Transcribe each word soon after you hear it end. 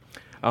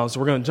So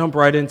we're going to jump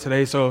right in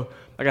today. So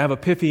I have a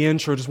pithy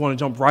intro, just want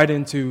to jump right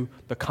into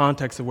the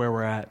context of where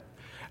we're at.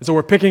 And so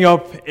we're picking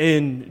up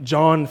in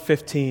John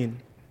 15. And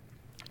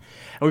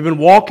we've been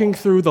walking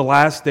through the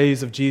last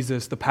days of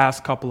Jesus the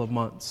past couple of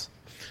months.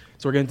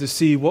 So we're going to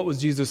see what was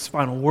Jesus'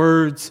 final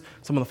words,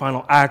 some of the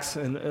final acts,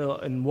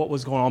 and what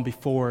was going on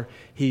before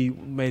he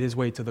made his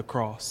way to the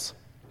cross.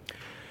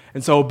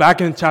 And so back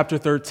in chapter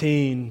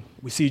 13,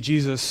 we see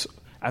Jesus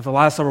at the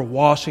Last Supper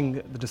washing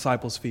the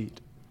disciples'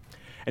 feet.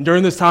 And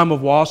during this time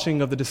of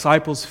washing of the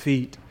disciples'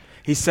 feet,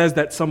 he says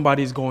that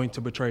somebody's going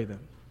to betray them.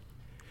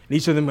 And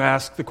each of them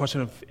ask the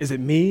question of, is it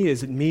me?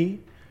 Is it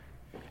me?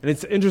 And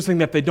it's interesting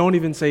that they don't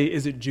even say,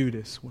 is it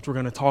Judas, which we're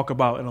going to talk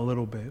about in a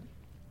little bit.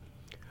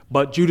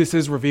 But Judas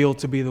is revealed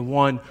to be the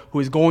one who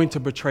is going to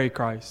betray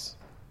Christ.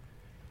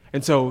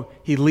 And so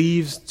he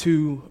leaves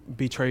to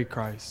betray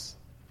Christ.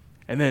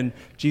 And then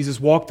Jesus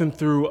walked them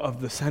through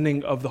of the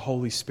sending of the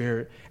Holy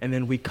Spirit. And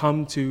then we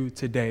come to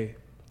today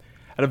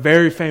at a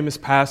very famous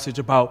passage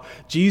about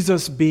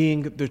Jesus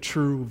being the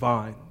true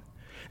vine.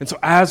 And so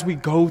as we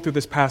go through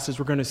this passage,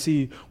 we're going to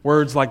see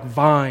words like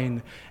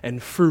vine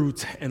and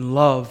fruit and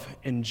love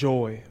and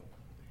joy.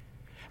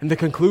 And the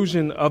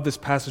conclusion of this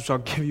passage I'll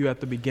give you at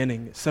the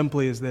beginning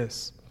simply is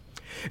this,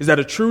 is that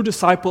a true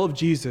disciple of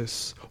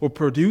Jesus will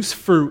produce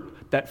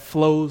fruit that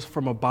flows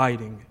from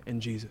abiding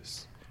in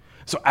Jesus.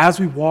 So as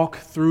we walk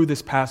through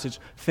this passage,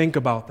 think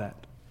about that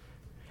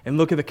and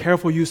look at the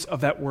careful use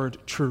of that word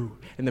true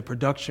in the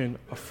production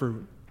of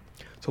fruit.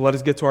 So let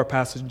us get to our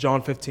passage,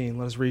 John 15.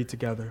 Let us read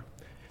together,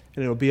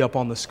 and it'll be up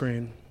on the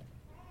screen.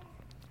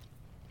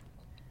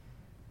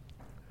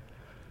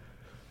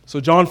 So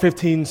John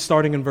 15,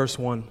 starting in verse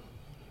 1.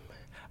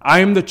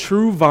 I am the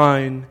true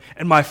vine,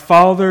 and my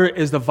Father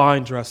is the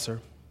vine dresser.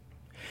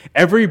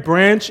 Every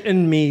branch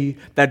in me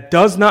that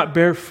does not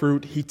bear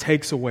fruit, he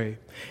takes away.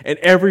 And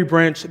every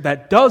branch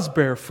that does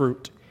bear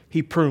fruit,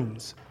 he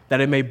prunes,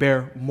 that it may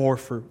bear more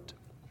fruit.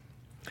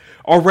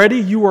 Already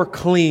you are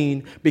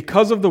clean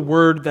because of the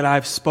word that I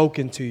have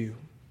spoken to you.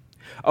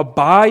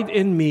 Abide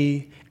in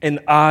me, and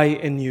I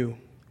in you.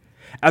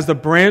 As the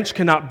branch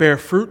cannot bear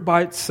fruit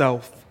by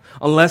itself,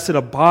 unless it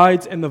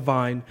abides in the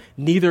vine,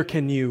 neither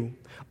can you,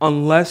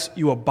 unless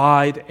you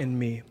abide in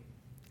me.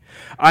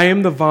 I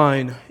am the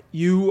vine,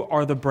 you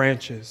are the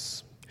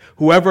branches.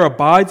 Whoever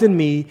abides in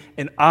me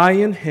and I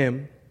in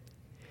him,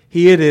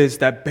 he it is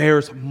that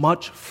bears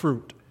much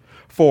fruit.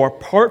 For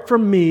apart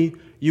from me,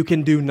 you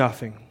can do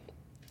nothing.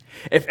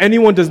 If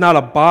anyone does not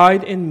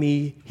abide in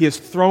me, he is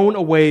thrown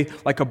away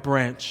like a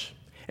branch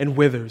and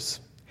withers.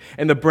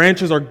 And the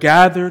branches are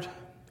gathered,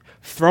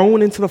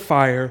 thrown into the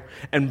fire,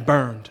 and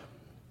burned.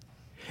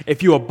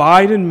 If you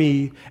abide in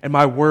me and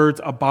my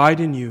words abide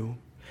in you,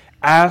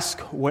 ask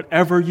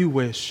whatever you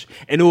wish,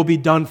 and it will be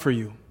done for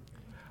you.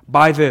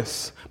 By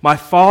this, my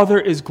Father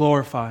is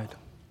glorified,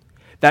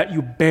 that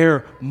you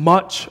bear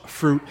much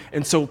fruit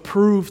and so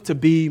prove to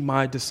be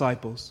my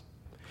disciples.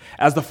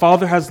 As the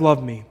Father has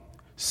loved me,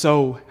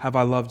 so have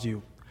I loved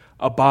you.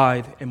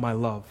 Abide in my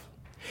love.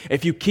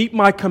 If you keep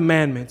my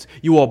commandments,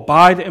 you will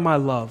abide in my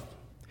love,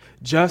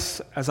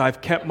 just as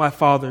I've kept my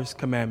Father's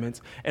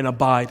commandments and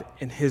abide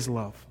in his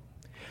love.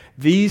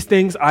 These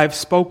things I have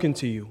spoken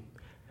to you,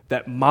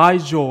 that my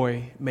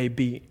joy may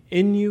be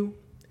in you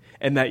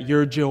and that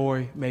your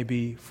joy may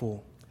be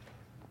full.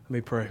 Let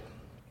me pray.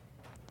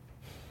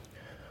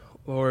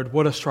 Lord,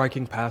 what a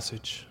striking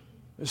passage.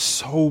 There's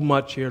so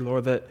much here,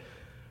 Lord, that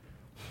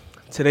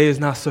today is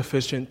not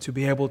sufficient to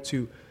be able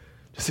to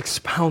just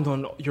expound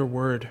on your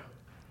word.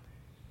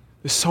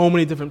 There's so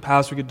many different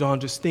paths we could go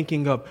on just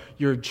thinking of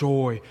your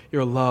joy,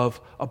 your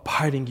love,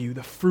 abiding in you,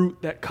 the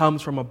fruit that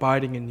comes from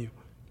abiding in you.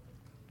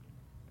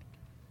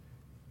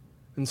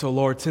 And so,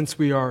 Lord, since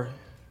we are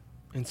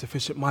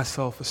insufficient,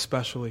 myself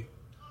especially,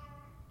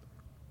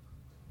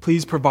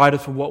 please provide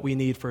us for what we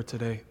need for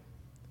today.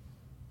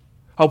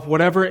 Help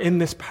whatever in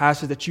this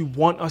passage that you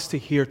want us to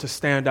hear to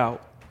stand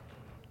out.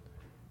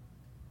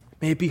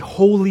 May it be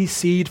holy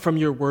seed from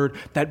your word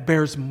that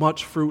bears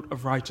much fruit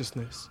of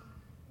righteousness.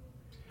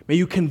 May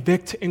you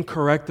convict and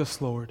correct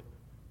us, Lord.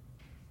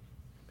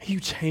 May you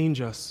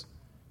change us.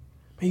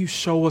 May you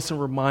show us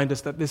and remind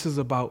us that this is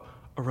about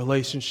a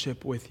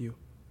relationship with you.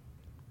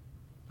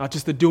 Not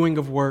just the doing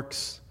of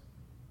works,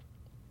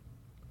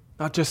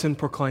 not just in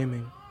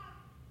proclaiming,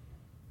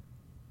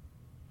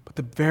 but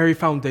the very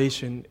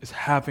foundation is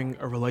having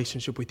a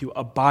relationship with you,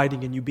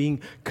 abiding in you,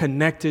 being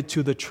connected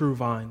to the true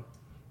vine.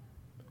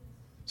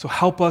 So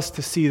help us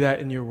to see that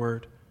in your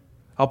word.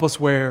 Help us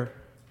where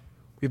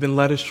we've been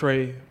led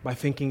astray by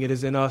thinking it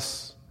is in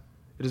us,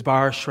 it is by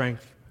our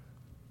strength,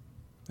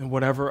 and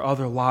whatever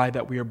other lie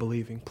that we are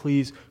believing.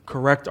 Please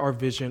correct our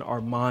vision,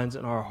 our minds,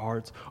 and our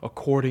hearts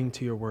according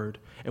to your word.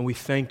 And we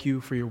thank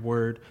you for your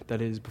word that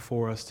is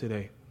before us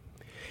today.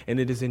 And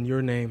it is in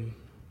your name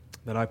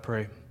that I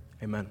pray.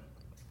 Amen.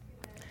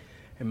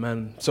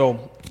 Amen.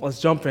 So let's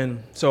jump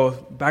in. So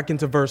back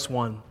into verse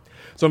 1.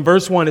 So in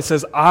verse 1 it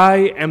says,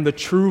 I am the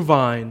true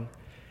vine,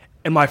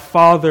 and my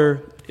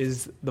Father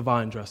is the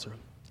vine dresser.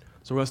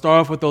 So we're going to start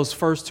off with those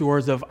first two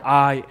words of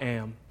I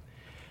am.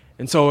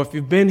 And so if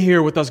you've been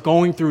here with us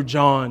going through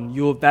John,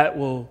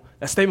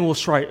 that statement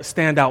will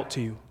stand out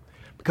to you.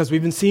 Because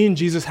we've been seeing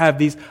Jesus have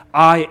these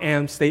I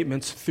am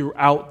statements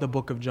throughout the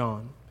book of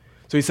John.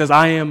 So he says,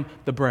 I am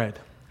the bread.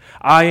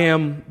 I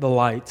am the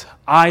light.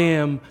 I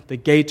am the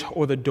gate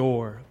or the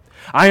door.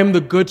 I am the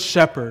good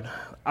shepherd.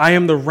 I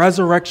am the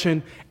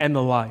resurrection and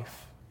the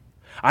life.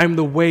 I am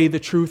the way, the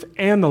truth,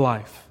 and the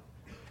life.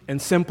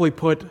 And simply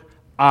put,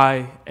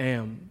 I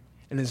am,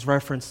 in his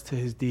reference to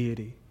his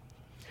deity.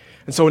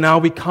 And so now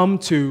we come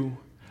to,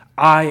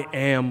 I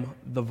am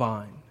the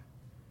vine.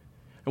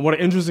 And what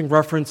an interesting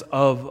reference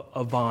of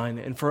a vine.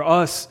 And for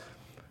us,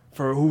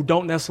 for who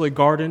don't necessarily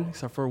garden,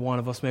 except for one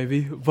of us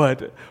maybe,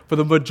 but for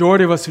the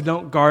majority of us who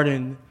don't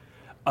garden,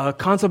 a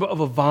concept of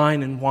a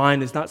vine and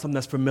wine is not something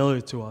that's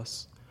familiar to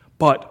us.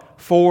 But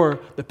for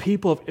the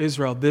people of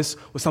Israel, this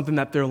was something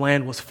that their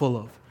land was full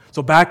of.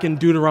 So back in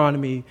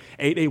Deuteronomy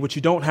 8:8, which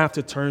you don't have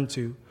to turn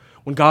to,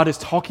 when God is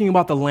talking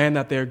about the land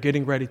that they're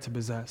getting ready to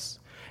possess,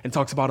 and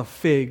talks about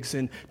figs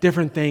and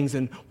different things.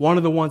 And one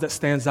of the ones that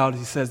stands out is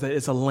he says that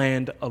it's a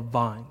land of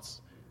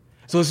vines.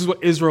 So this is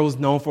what Israel is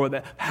known for,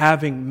 that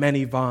having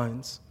many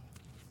vines.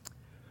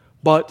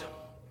 But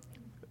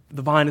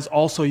the vine is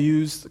also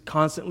used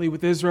constantly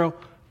with Israel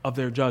of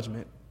their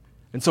judgment.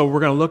 And so we're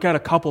going to look at a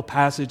couple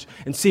passages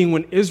and seeing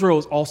when Israel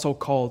is also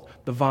called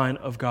the vine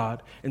of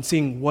God and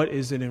seeing what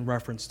is it in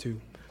reference to.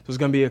 So there's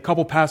going to be a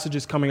couple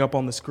passages coming up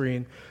on the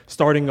screen,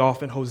 starting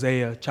off in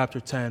Hosea chapter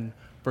 10,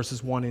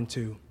 verses 1 and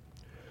 2.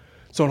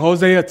 So in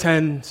Hosea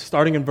 10,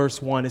 starting in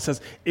verse 1, it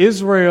says,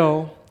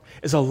 Israel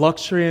is a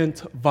luxuriant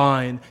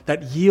vine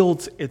that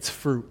yields its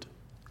fruit.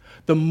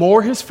 The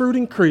more his fruit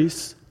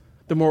increased,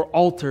 the more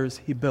altars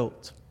he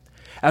built.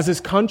 As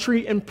his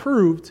country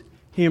improved,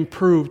 he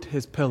improved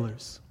his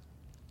pillars.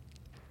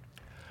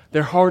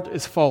 Their heart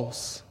is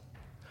false.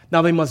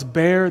 Now they must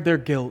bear their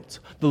guilt.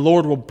 The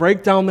Lord will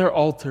break down their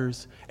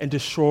altars and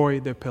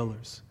destroy their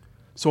pillars.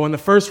 So in the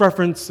first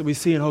reference that we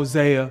see in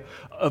Hosea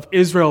of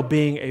Israel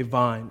being a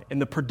vine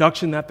and the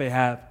production that they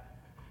have,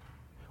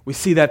 we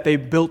see that they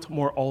built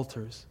more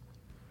altars.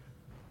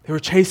 They were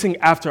chasing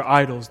after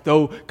idols.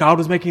 Though God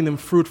was making them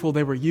fruitful,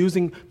 they were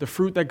using the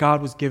fruit that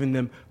God was giving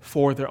them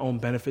for their own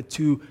benefit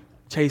to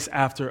chase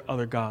after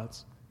other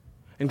gods.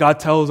 And God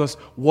tells us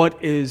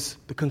what is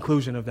the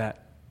conclusion of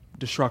that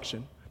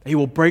destruction. That he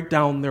will break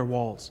down their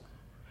walls.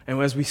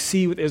 And as we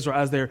see with Israel,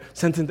 as they're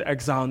sent into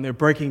exile and they're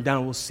breaking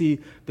down, we'll see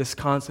this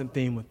constant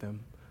theme with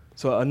them.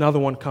 So another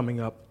one coming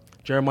up,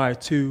 Jeremiah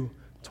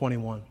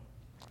 2:21.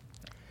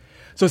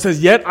 So it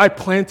says, Yet I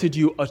planted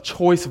you a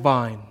choice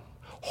vine,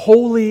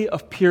 wholly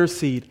of pure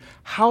seed.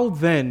 How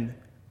then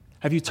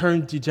have you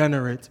turned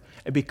degenerate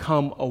and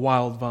become a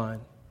wild vine?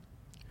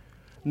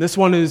 And this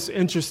one is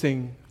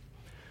interesting.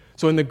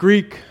 So in the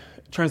Greek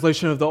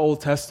translation of the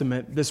Old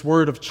Testament, this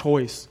word of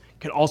choice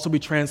can also be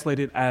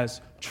translated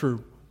as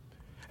true.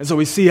 And so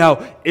we see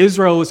how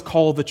Israel is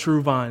called the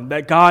true vine,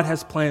 that God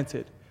has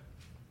planted.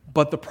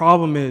 But the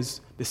problem is,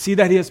 the seed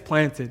that he has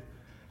planted,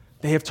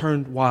 they have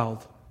turned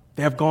wild.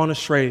 They have gone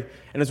astray.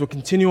 And as we'll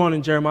continue on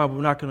in Jeremiah, but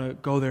we're not going to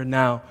go there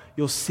now,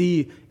 you'll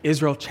see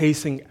Israel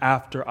chasing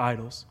after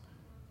idols.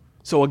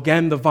 So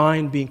again, the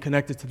vine being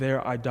connected to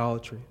their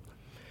idolatry.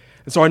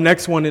 And so our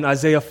next one in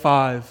Isaiah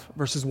 5,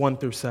 verses 1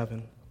 through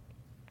 7.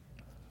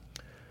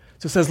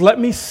 So it says, Let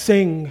me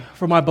sing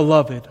for my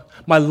beloved,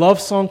 my love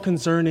song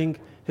concerning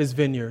his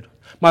vineyard.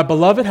 My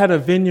beloved had a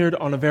vineyard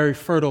on a very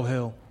fertile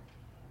hill.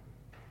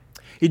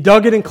 He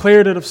dug it and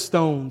cleared it of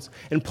stones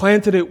and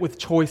planted it with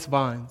choice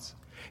vines.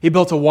 He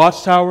built a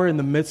watchtower in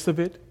the midst of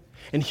it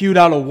and hewed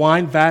out a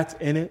wine vat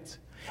in it,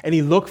 and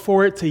he looked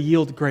for it to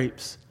yield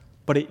grapes,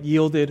 but it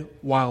yielded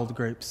wild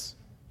grapes.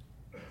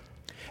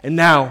 And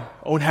now,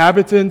 O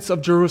inhabitants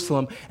of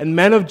Jerusalem and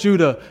men of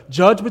Judah,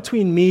 judge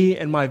between me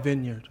and my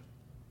vineyard.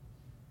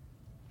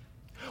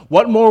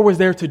 What more was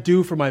there to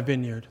do for my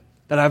vineyard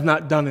that I have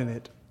not done in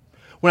it?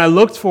 When I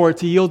looked for it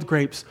to yield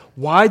grapes,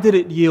 why did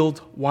it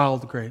yield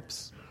wild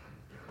grapes?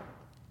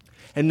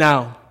 And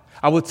now,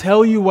 I will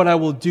tell you what I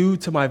will do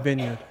to my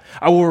vineyard.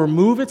 I will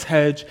remove its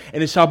hedge,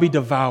 and it shall be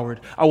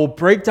devoured. I will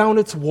break down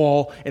its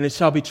wall, and it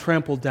shall be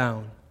trampled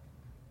down.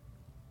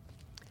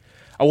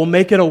 I will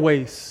make it a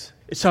waste.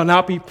 It shall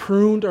not be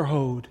pruned or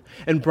hoed,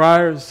 and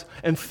briars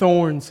and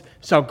thorns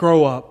shall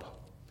grow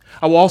up.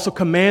 I will also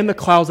command the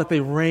clouds that they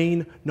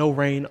rain no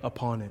rain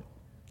upon it.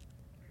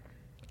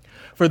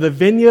 For the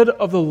vineyard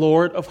of the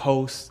Lord of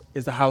hosts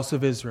is the house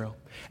of Israel,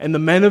 and the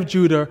men of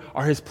Judah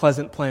are his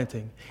pleasant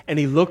planting. And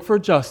he looked for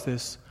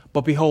justice,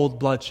 but behold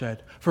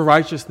bloodshed, for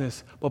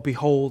righteousness, but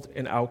behold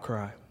an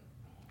outcry.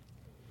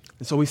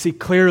 And so we see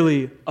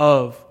clearly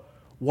of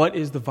what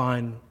is the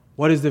vine,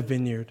 what is the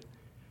vineyard,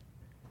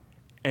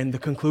 and the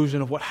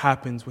conclusion of what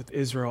happens with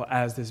Israel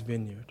as this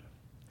vineyard.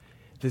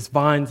 This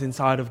vine's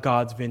inside of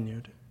God's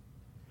vineyard.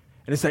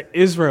 And it's that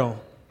Israel,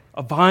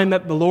 a vine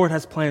that the Lord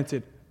has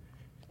planted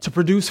to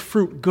produce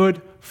fruit,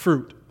 good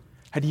fruit,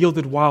 had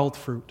yielded wild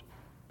fruit.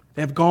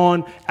 They have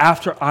gone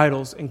after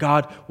idols, and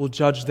God will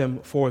judge them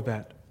for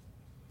that.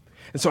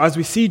 And so as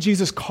we see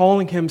Jesus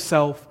calling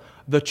himself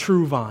the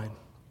true vine,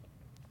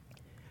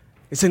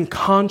 It's in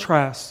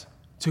contrast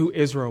to who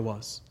Israel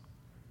was.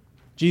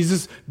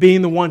 Jesus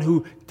being the one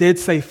who did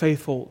stay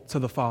faithful to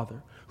the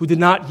Father, who did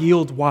not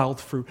yield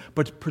wild fruit,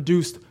 but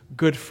produced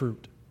good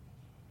fruit.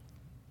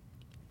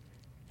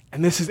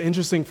 And this is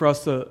interesting for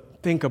us to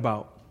think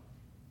about.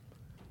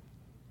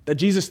 That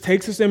Jesus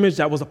takes this image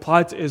that was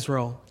applied to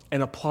Israel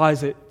and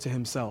applies it to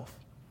himself.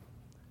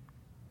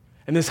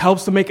 And this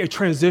helps to make a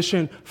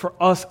transition for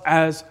us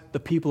as the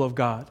people of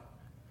God.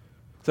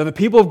 So the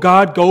people of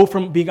God go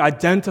from being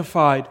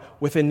identified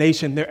with a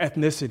nation, their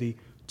ethnicity,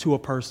 to a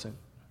person.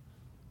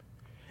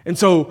 And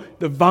so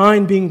the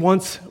vine being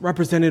once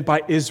represented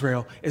by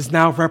Israel is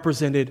now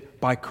represented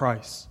by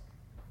Christ.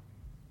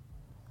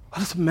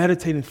 Let us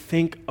meditate and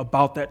think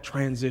about that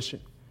transition.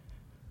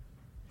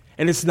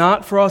 And it's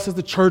not for us as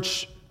the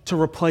church to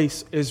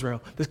replace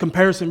Israel. This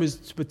comparison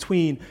is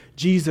between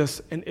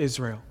Jesus and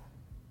Israel.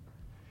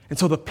 And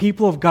so the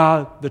people of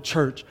God, the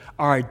church,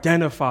 are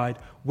identified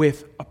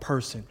with a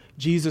person,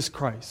 Jesus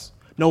Christ,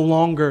 no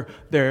longer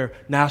their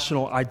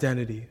national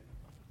identity.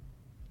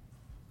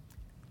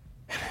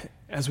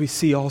 As we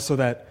see also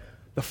that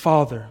the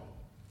Father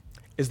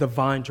is the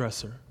vine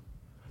dresser,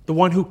 the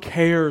one who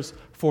cares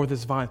for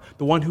this vine,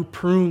 the one who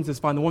prunes this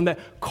vine, the one that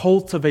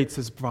cultivates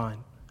this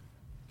vine.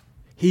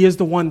 He is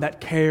the one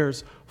that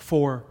cares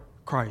for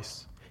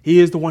Christ. He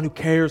is the one who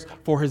cares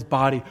for his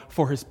body,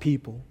 for his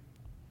people.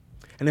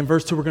 And in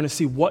verse 2, we're going to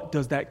see what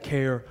does that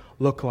care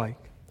look like.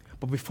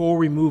 But before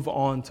we move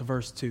on to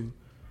verse 2,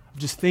 I'm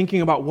just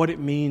thinking about what it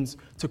means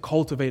to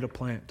cultivate a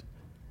plant.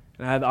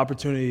 And I had the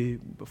opportunity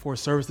before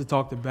service to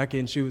talk to Becky,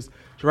 and she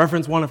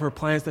referenced one of her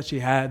plants that she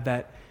had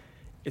that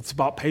it's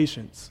about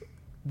patience.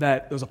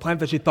 That there was a plant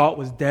that she thought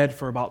was dead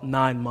for about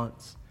 9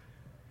 months.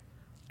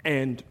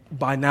 And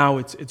by now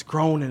it's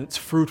grown and it's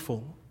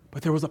fruitful.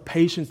 But there was a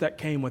patience that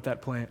came with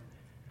that plant.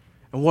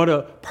 And what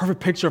a perfect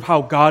picture of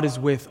how God is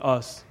with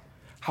us.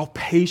 How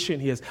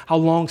patient he is, how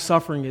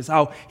long-suffering he is,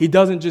 how he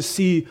doesn't just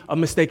see a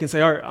mistake and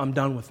say, all right, I'm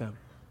done with them.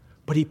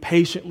 But he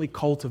patiently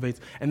cultivates.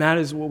 And that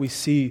is what we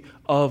see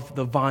of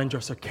the vine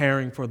dresser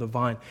caring for the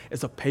vine.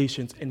 It's a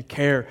patience and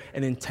care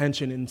and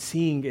intention and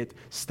seeing it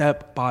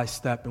step by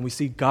step. And we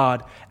see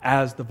God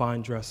as the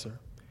vine dresser.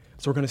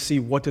 So we're going to see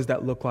what does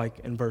that look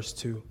like in verse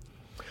 2.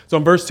 So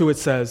in verse 2 it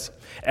says,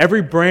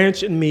 every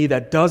branch in me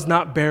that does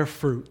not bear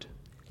fruit,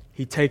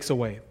 he takes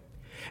away.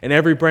 And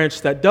every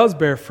branch that does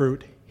bear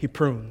fruit, he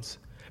prunes,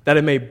 that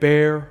it may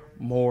bear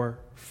more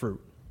fruit.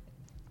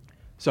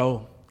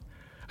 So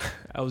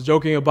I was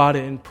joking about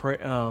it in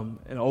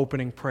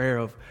opening prayer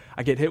of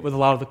I get hit with a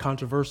lot of the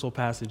controversial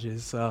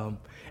passages.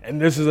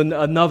 And this is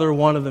another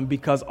one of them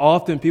because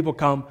often people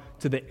come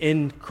to the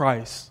in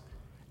Christ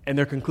and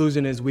their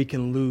conclusion is we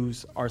can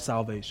lose our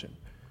salvation.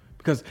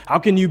 Because how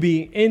can you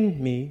be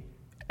in me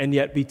and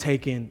yet be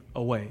taken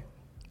away?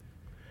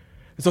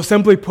 And so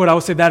simply put, I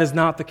would say that is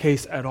not the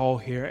case at all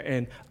here.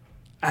 And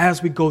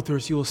as we go through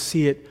this, you will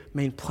see it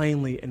made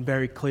plainly and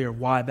very clear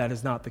why that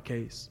is not the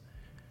case.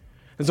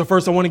 And so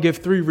first, I want to give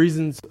 3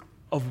 reasons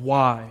of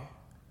why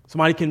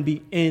somebody can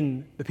be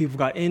in the people of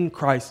God, in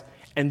Christ,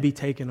 and be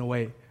taken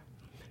away.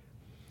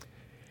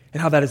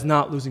 And how that is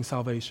not losing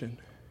salvation.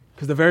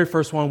 Because the very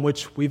first one,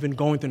 which we've been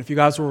going through, and if you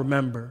guys will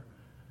remember,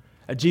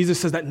 Jesus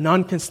says that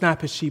none can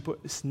take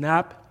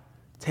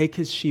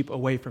his sheep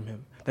away from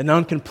him, that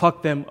none can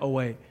pluck them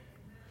away.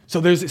 So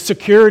there's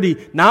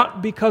security,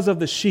 not because of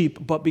the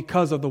sheep, but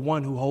because of the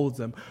one who holds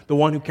them, the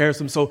one who cares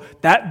them. So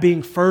that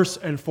being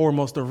first and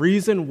foremost, the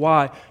reason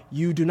why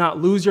you do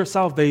not lose your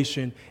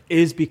salvation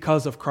is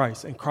because of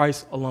Christ and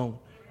Christ alone.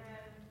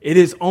 It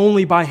is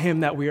only by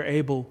him that we are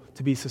able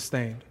to be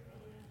sustained.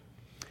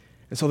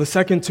 And so the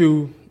second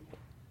 2,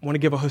 I want to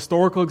give a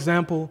historical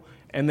example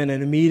and then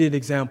an immediate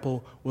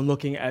example when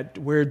looking at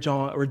where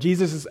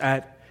Jesus is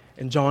at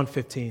in John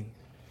 15.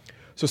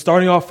 So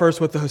starting off first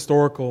with the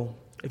historical,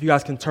 if you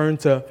guys can turn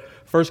to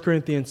 1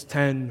 Corinthians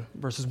 10,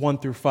 verses 1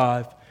 through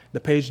 5.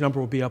 The page number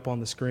will be up on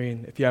the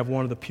screen if you have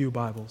one of the Pew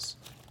Bibles.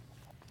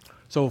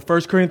 So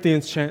 1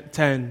 Corinthians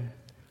 10,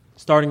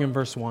 starting in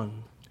verse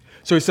 1.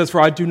 So he says,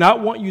 for I do not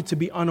want you to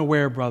be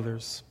unaware,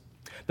 brothers,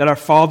 that our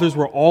fathers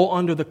were all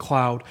under the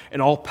cloud and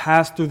all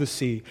passed through the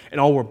sea, and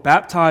all were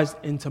baptized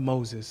into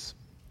Moses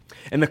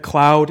in the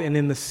cloud and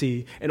in the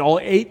sea, and all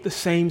ate the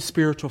same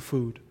spiritual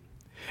food,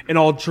 and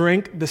all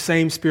drank the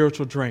same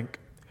spiritual drink.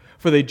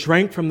 For they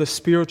drank from the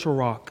spiritual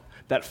rock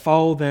that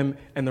followed them,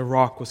 and the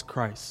rock was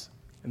Christ.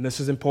 And this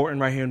is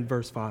important right here in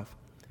verse 5.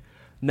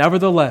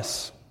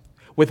 Nevertheless,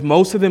 with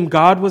most of them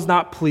God was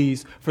not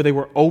pleased, for they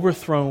were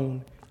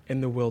overthrown in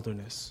the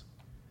wilderness.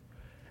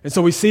 And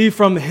so we see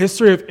from the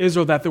history of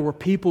Israel that there were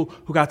people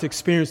who got to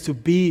experience to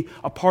be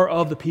a part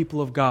of the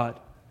people of God.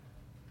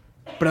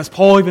 But as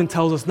Paul even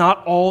tells us,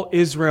 not all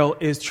Israel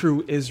is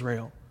true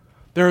Israel.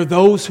 There are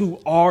those who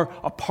are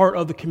a part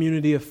of the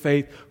community of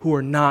faith who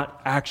are not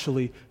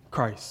actually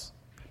Christ.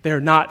 They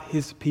are not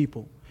his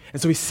people. And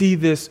so we see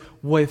this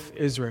with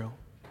Israel.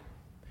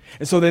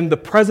 And so then the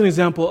present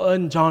example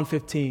in John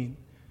 15,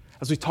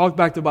 as we talked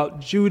back about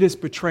Judas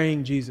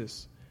betraying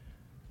Jesus,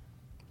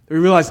 we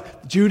realize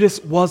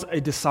Judas was a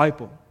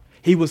disciple.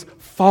 He was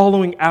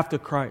following after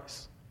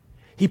Christ.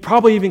 He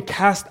probably even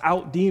cast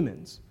out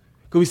demons.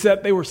 Because we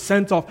said they were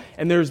sent off,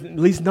 and there's at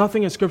least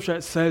nothing in Scripture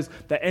that says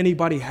that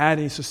anybody had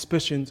any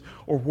suspicions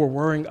or were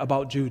worrying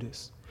about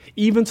Judas.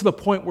 Even to the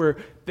point where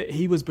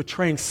he was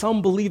betraying.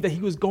 Some believed that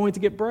he was going to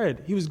get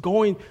bread. He was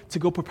going to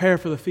go prepare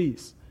for the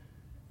feast.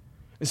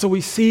 And so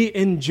we see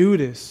in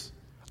Judas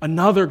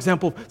another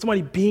example of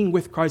somebody being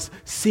with Christ,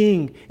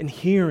 seeing and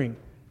hearing,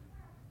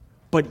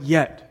 but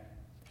yet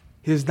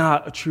he is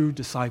not a true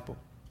disciple.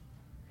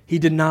 He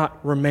did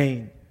not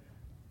remain.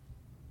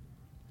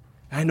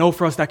 And I know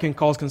for us that can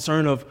cause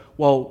concern of,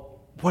 well,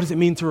 what does it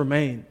mean to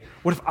remain?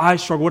 What if I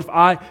struggle? What if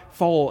I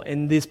fall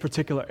in this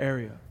particular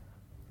area?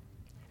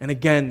 And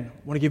again,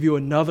 I want to give you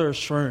another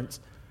assurance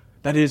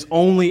that it is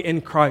only in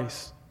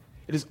Christ.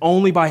 It is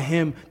only by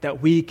Him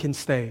that we can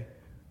stay.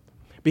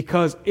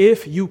 Because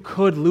if you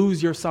could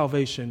lose your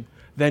salvation,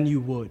 then you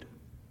would.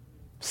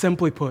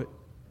 Simply put,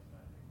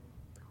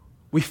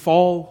 we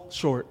fall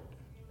short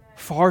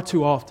far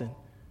too often.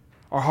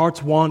 Our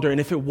hearts wander, and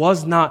if it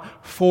was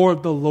not for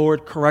the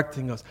Lord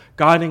correcting us,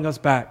 guiding us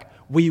back,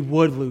 we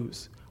would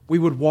lose. We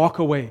would walk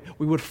away.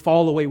 We would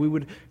fall away. We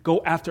would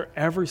go after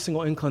every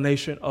single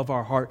inclination of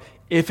our heart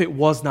if it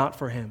was not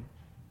for Him.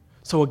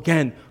 So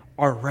again,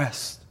 our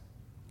rest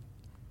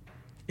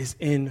is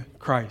in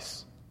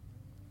Christ.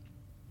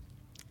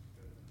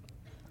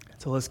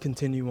 So let's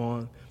continue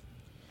on.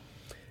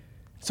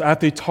 So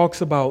after he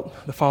talks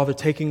about the Father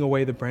taking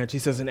away the branch, he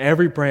says, in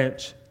every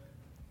branch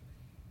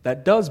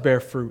that does bear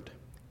fruit,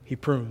 He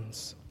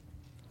prunes.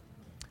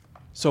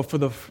 So for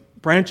the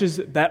branches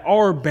that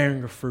are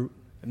bearing of fruit,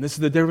 and this is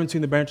the difference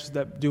between the branches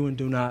that do and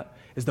do not,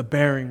 is the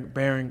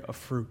bearing of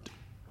fruit.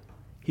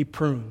 He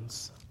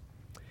prunes.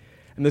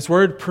 And this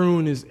word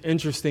prune is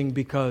interesting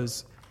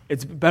because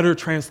it's better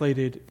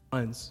translated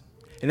cleanse.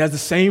 It has the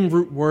same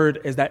root word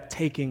as that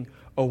taking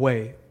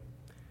away.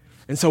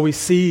 And so we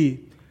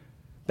see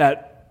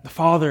that the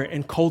Father,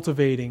 in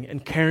cultivating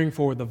and caring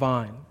for the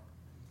vine,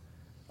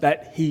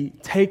 that He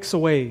takes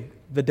away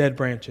the dead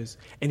branches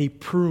and He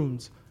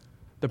prunes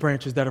the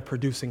branches that are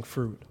producing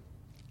fruit.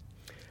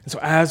 And so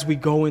as we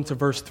go into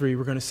verse 3,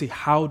 we're going to see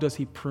how does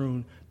He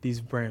prune these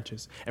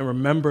branches. And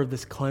remember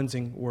this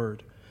cleansing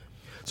word.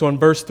 So in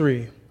verse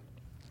 3,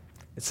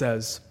 it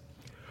says,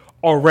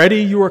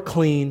 already you are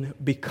clean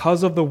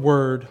because of the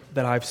word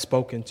that I've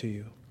spoken to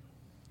you.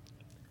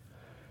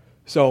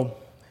 So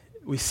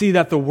we see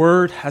that the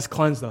word has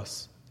cleansed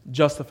us,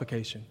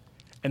 justification.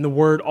 And the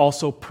word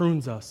also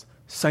prunes us,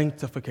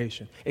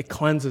 sanctification. It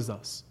cleanses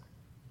us.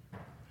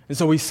 And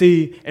so we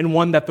see in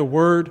one that the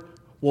word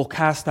will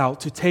cast out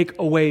to take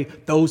away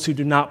those who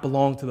do not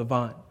belong to the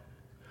vine.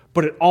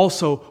 But it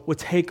also will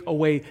take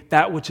away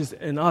that which is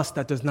in us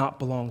that does not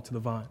belong to the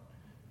vine.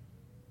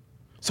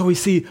 So we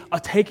see a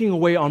taking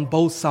away on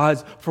both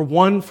sides, for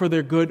one for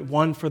their good,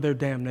 one for their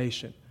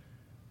damnation.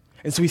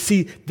 And so we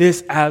see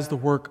this as the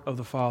work of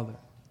the Father.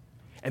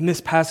 And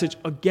this passage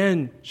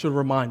again should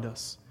remind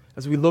us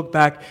as we look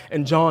back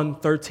in John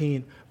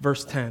 13,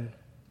 verse 10.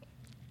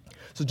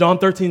 So John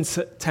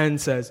 13:10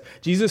 says,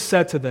 Jesus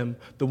said to them,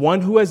 the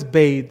one who has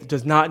bathed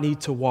does not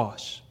need to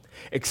wash,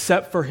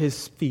 except for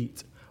his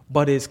feet,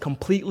 but is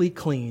completely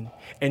clean.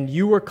 And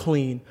you are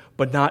clean,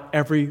 but not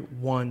every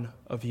one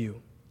of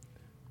you.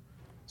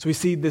 So we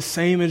see the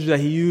same image that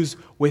he used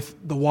with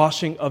the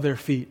washing of their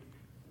feet.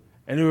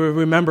 And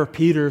remember,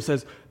 Peter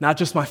says, not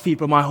just my feet,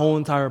 but my whole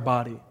entire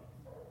body.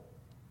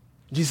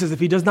 Jesus says, if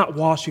He does not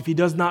wash you, if He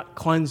does not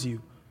cleanse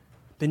you,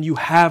 then you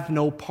have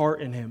no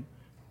part in Him.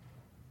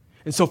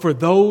 And so for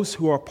those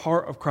who are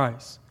part of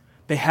Christ,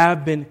 they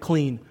have been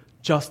clean,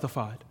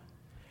 justified.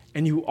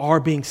 And you are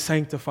being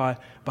sanctified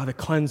by the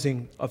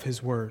cleansing of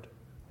His word.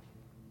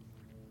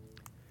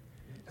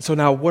 So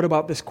now, what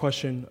about this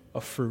question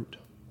of fruit?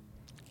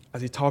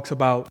 As he talks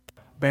about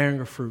bearing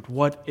of fruit,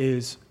 what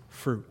is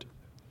fruit?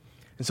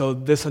 And so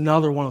this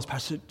another one of those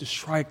passages to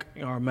strike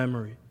in our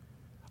memory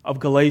of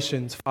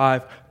Galatians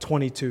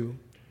 5:22.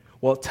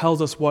 Well, it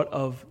tells us what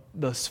of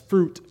the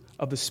fruit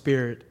of the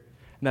Spirit,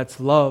 and that's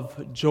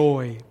love,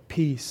 joy,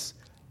 peace,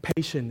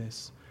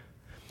 patience,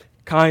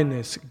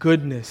 kindness,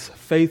 goodness,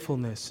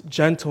 faithfulness,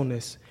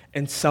 gentleness,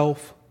 and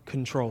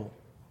self-control.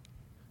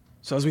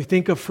 So as we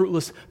think of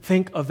fruitless,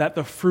 think of that,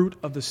 the fruit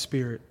of the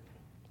Spirit.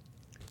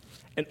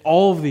 And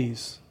all of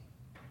these,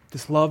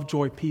 this love,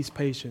 joy, peace,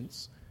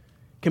 patience,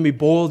 can be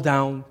boiled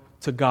down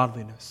to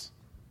godliness.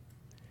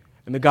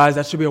 And the guys,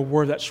 that should be a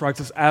word that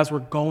strikes us as we're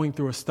going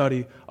through a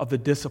study of the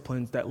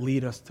disciplines that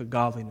lead us to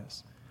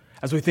godliness.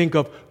 As we think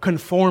of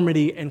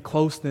conformity and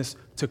closeness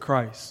to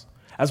Christ.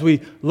 As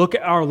we look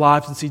at our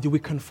lives and see, do we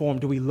conform?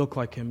 Do we look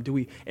like Him? Do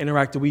we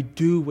interact? Do we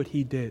do what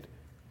He did?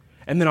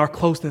 And then our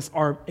closeness,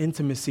 our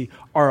intimacy,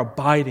 our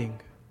abiding.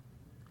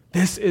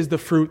 This is the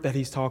fruit that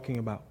He's talking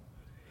about.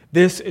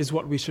 This is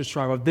what we should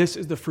strive for. This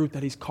is the fruit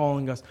that He's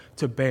calling us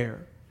to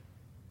bear.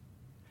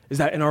 Is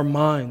that in our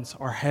minds,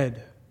 our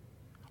head,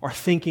 our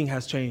thinking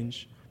has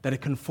changed, that it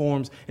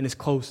conforms and is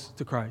close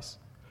to Christ.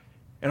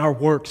 And our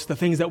works, the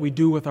things that we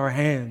do with our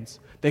hands,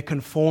 they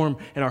conform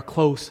and are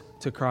close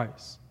to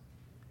Christ.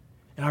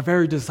 And our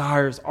very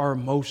desires, our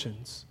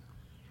emotions,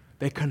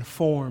 they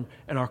conform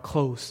and are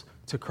close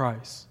to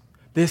Christ.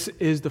 This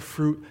is the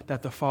fruit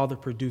that the Father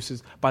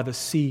produces by the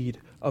seed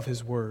of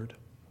his word.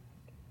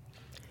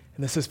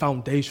 And this is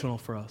foundational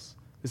for us.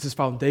 This is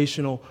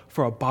foundational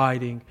for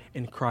abiding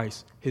in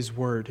Christ, his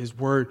word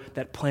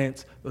that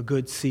plants a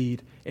good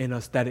seed in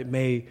us that it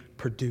may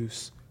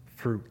produce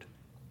fruit.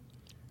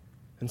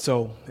 And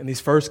so, in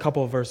these first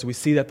couple of verses, we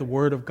see that the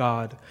word of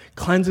God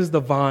cleanses the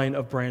vine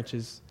of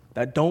branches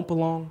that don't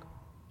belong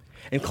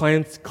and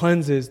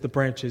cleanses the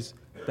branches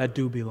that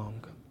do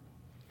belong.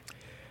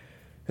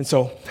 And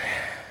so,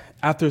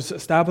 after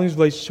establishing his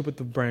relationship with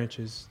the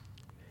branches,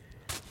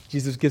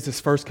 Jesus gives his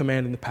first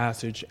command in the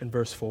passage in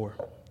verse 4.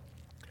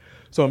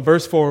 So in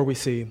verse 4 we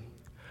see,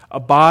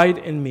 "Abide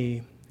in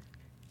me,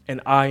 and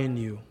I in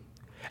you.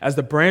 As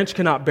the branch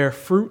cannot bear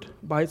fruit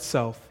by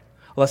itself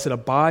unless it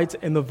abides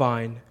in the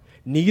vine,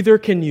 neither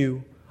can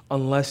you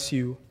unless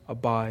you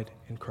abide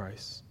in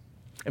Christ.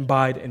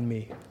 Abide in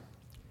me."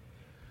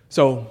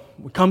 So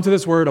we come to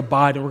this word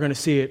abide, and we're going to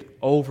see it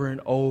over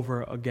and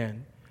over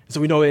again. So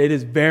we know it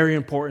is very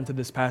important to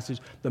this passage,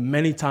 the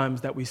many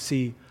times that we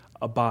see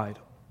abide.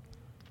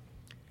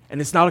 And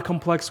it's not a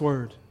complex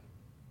word.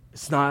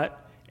 It's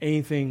not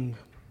anything,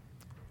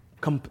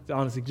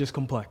 honestly, just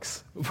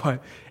complex.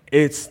 But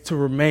it's to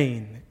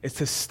remain, it's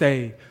to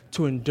stay,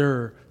 to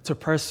endure, to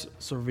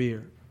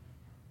persevere.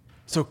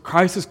 So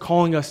Christ is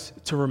calling us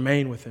to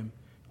remain with him,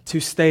 to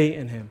stay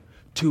in him,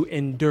 to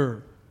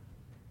endure.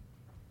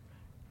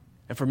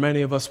 And for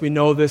many of us, we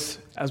know this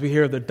as we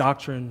hear the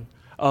doctrine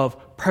of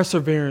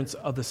perseverance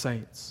of the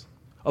saints,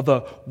 of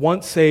the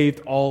once saved,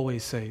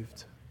 always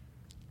saved.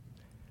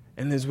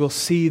 And as we'll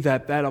see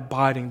that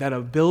abiding, that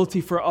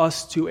ability for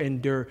us to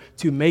endure,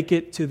 to make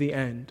it to the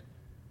end,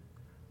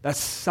 that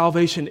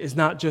salvation is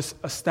not just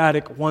a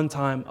static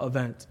one-time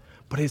event,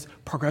 but is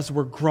progressive.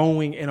 We're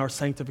growing in our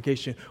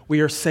sanctification.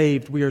 We are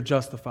saved. We are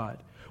justified.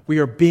 We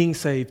are being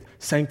saved,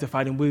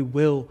 sanctified, and we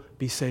will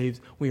be saved.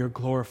 We are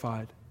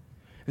glorified.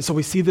 And so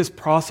we see this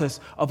process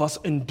of us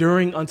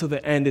enduring unto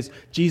the end is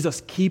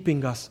Jesus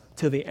keeping us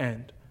to the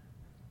end.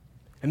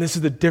 And this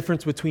is the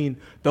difference between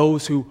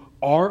those who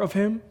are of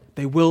him,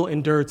 they will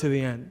endure to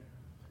the end,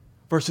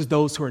 versus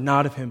those who are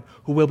not of him,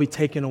 who will be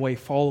taken away,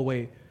 fall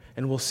away.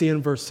 And we'll see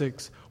in verse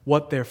 6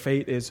 what their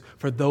fate is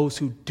for those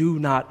who do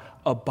not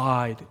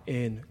abide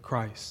in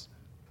Christ.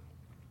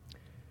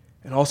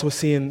 And also we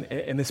see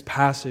in this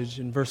passage,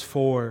 in verse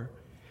 4,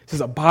 it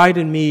says, "Abide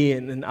in me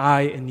and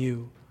I in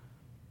you."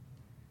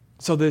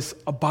 So this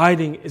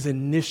abiding is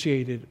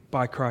initiated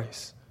by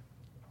Christ.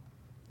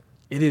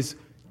 It is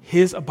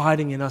his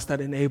abiding in us that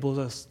enables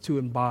us to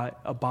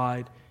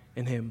abide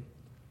in him.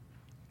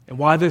 And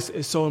why this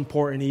is so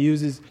important,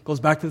 goes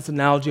back to this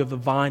analogy of the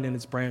vine and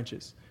its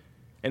branches.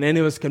 And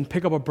any of us can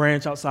pick up a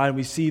branch outside and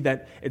we see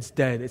that it's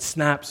dead. It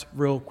snaps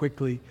real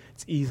quickly.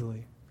 It's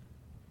easily.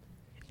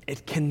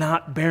 It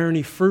cannot bear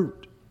any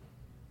fruit.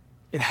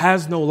 It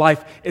has no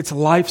life. Its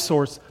life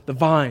source, the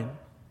vine,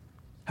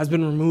 has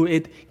been removed.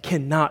 It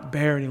cannot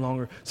bear any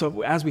longer.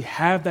 So as we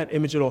have that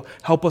image, it'll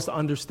help us to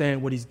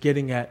understand what he's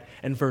getting at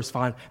in verse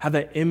 5. Have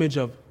that image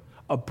of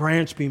a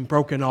branch being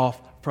broken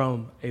off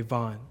from a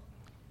vine.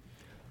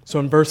 So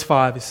in verse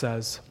 5 it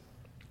says,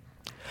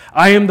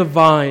 "I am the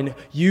vine,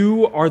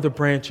 you are the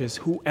branches.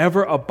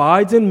 Whoever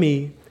abides in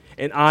me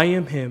and I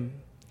in him,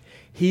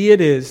 he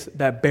it is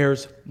that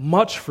bears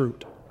much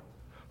fruit.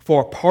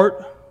 For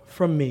apart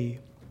from me,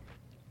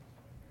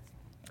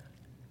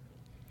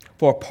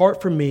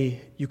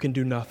 you can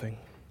do nothing."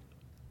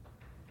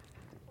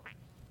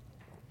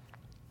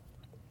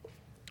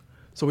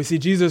 So we see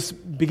Jesus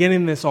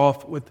beginning this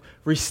off with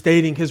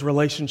restating his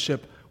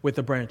relationship with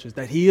the branches,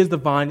 that he is the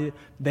vine,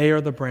 they are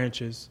the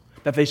branches,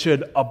 that they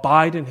should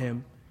abide in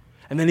him.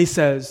 And then he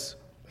says,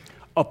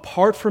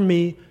 "Apart from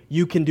me,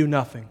 you can do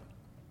nothing."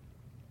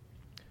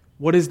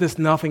 What is this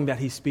nothing that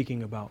he's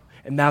speaking about?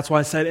 And that's why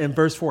I said in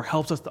verse 4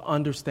 helps us to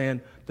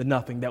understand the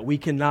nothing, that we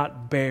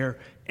cannot bear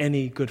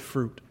any good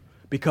fruit.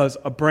 Because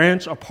a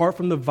branch apart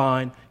from the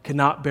vine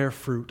cannot bear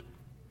fruit.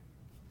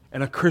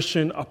 And a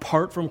Christian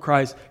apart from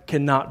Christ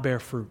cannot bear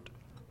fruit.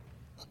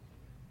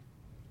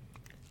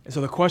 And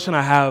so the question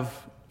I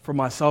have for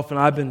myself, and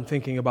I've been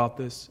thinking about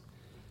this,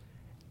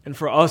 and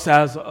for us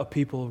as a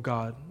people of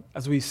God,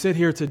 as we sit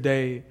here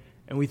today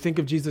and we think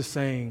of Jesus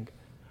saying,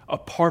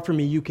 "Apart from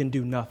me, you can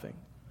do nothing."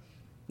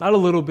 Not a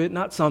little bit,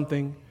 not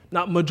something,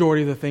 not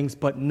majority of the things,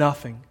 but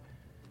nothing.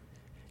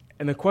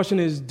 And the question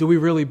is, do we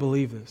really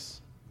believe this?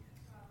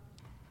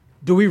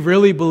 Do we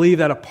really believe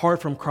that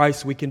apart from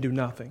Christ, we can do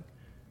nothing?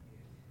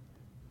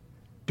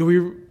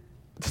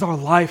 Does our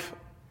life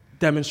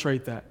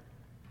demonstrate that?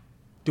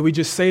 Do we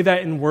just say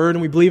that in word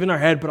and we believe in our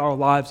head, but our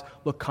lives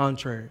look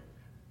contrary?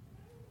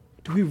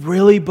 Do we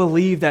really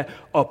believe that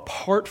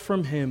apart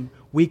from him,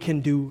 we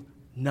can do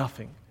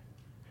nothing?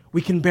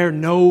 We can bear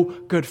no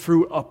good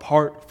fruit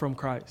apart from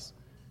Christ.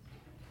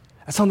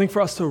 That's something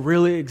for us to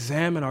really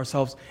examine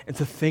ourselves and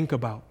to think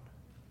about.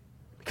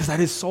 Because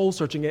that is soul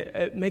searching.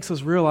 It makes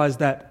us realize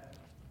that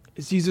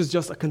is Jesus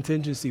just a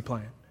contingency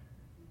plan?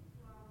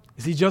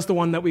 Is he just the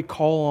one that we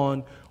call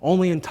on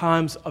only in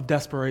times of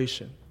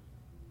desperation?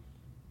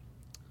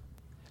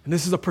 And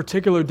this is a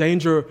particular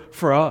danger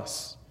for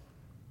us,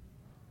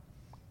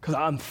 because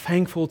I'm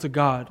thankful to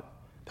God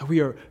that we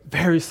are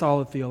very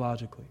solid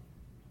theologically.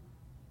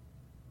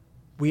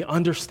 We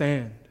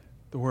understand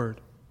the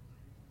Word.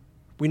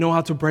 We know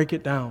how to break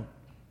it down.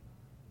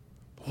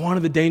 One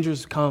of the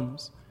dangers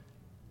comes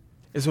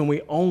is when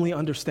we only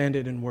understand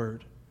it in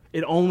word.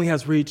 It only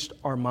has reached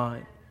our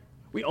mind.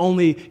 We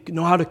only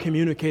know how to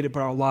communicate it,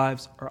 but our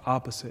lives are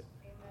opposite.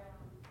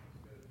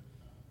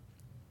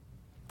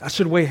 That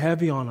should weigh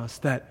heavy on us,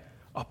 that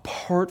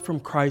apart from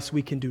Christ,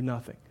 we can do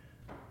nothing.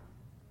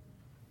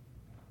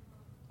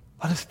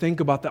 Let us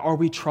think about that. Are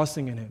we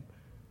trusting in Him?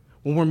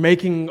 When we're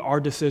making our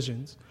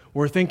decisions,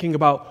 we're thinking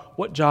about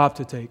what job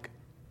to take,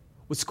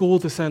 what school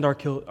to send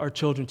our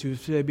children to,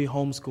 should they be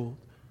homeschooled.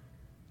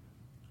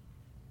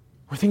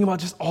 We're thinking about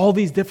just all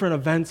these different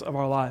events of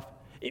our life,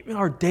 even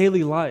our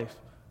daily life.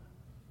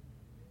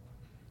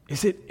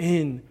 Is it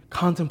in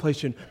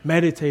contemplation,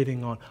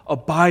 meditating on,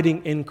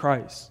 abiding in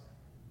Christ?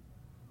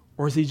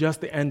 Or is He just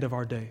the end of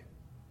our day?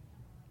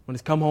 When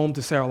it's come home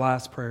to say our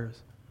last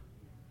prayers?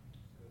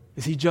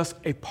 Is He just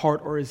a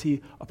part, or is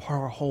He a part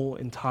of our whole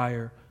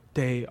entire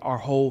day, our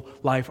whole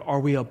life? Are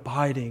we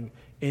abiding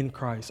in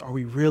Christ? Are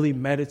we really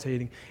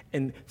meditating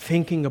and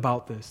thinking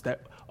about this,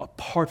 that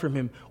apart from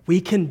Him, we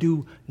can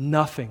do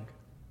nothing?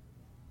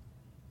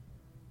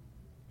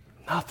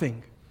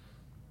 Nothing.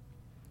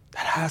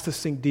 That has to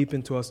sink deep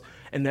into us,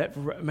 and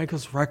that make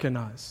us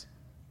recognize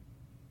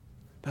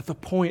that the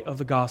point of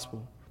the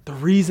gospel, the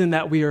reason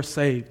that we are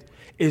saved,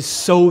 is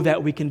so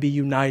that we can be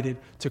united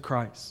to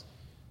Christ.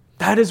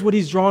 That is what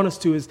He's drawn us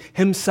to, is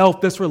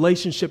Himself, this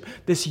relationship,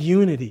 this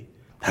unity.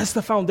 That's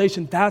the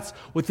foundation. That's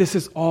what this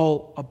is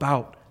all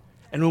about.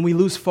 And when we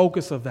lose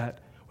focus of that,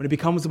 when it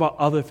becomes about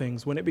other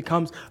things, when it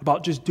becomes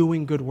about just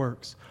doing good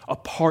works,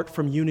 apart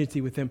from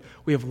unity with Him,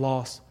 we have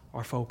lost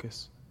our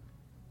focus.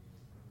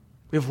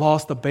 We have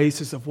lost the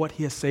basis of what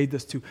He has saved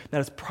us to.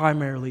 That is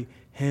primarily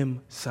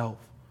Himself.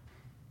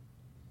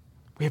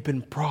 We have been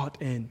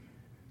brought in.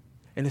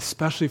 And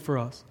especially for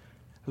us,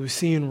 as we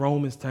see in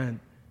Romans 10,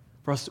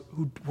 for us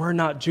who we're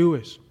not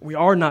Jewish, we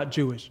are not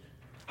Jewish,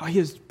 how He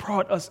has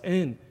brought us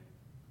in.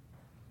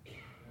 He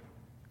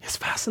has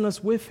fastened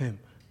us with Him.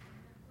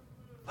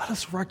 Let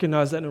us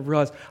recognize that and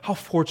realize how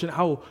fortunate,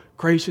 how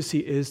gracious He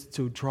is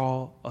to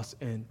draw us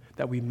in,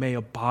 that we may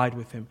abide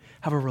with Him,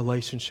 have a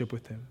relationship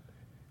with Him.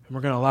 And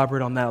we're going to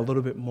elaborate on that a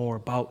little bit more,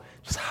 about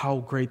just how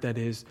great that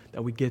is,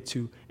 that we get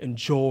to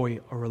enjoy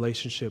a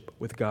relationship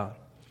with God.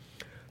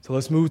 So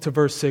let's move to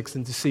verse 6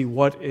 and to see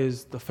what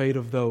is the fate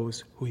of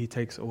those who He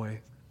takes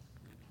away.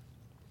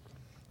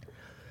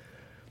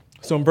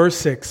 So in verse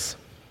 6,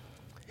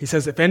 he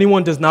says, "If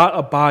anyone does not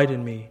abide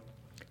in me,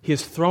 he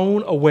is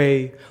thrown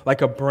away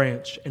like a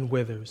branch and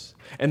withers,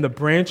 and the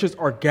branches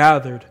are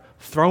gathered,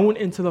 thrown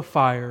into the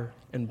fire,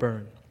 and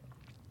burned."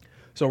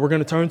 So we're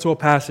going to turn to a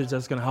passage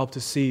that's going to help to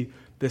see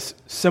this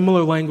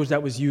similar language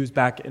that was used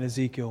back in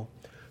Ezekiel.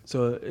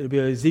 So it'll be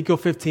Ezekiel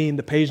 15.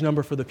 The page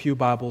number for the Pew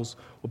Bibles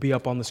will be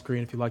up on the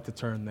screen if you'd like to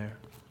turn there.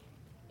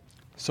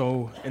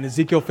 So in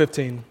Ezekiel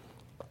 15,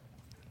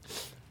 you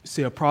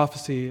see a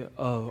prophecy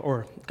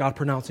or God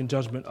pronouncing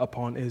judgment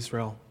upon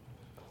Israel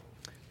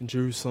in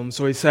Jerusalem.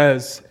 So He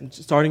says,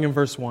 starting in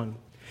verse 1,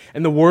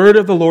 "And the word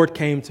of the Lord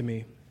came to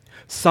me,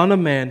 Son of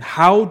man,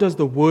 how does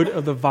the wood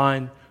of the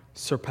vine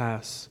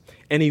surpass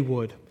any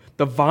wood,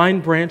 the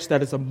vine branch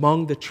that is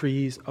among the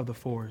trees of the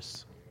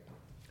forest?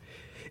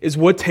 Is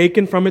wood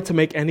taken from it to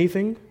make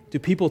anything? Do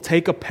people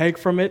take a peg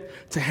from it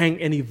to hang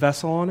any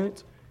vessel on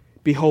it?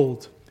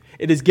 Behold,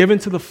 it is given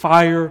to the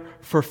fire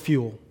for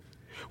fuel.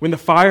 When the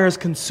fire has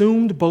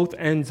consumed both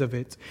ends of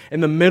it,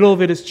 and the middle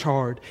of it is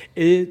charred,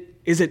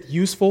 is it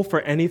useful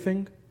for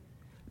anything?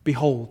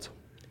 Behold,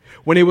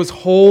 when it was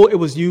whole, it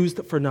was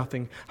used for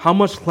nothing. How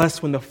much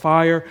less when the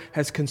fire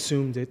has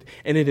consumed it,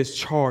 and it is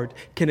charred,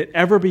 can it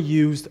ever be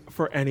used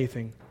for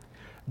anything?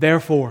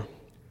 Therefore,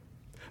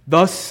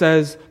 thus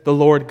says the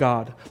Lord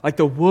God, like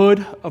the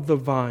wood of the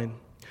vine,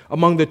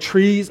 among the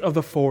trees of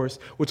the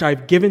forest, which I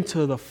have given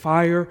to the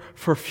fire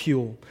for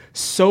fuel,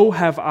 so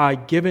have I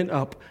given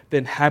up the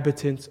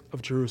inhabitants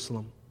of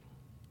Jerusalem.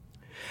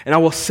 And I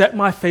will set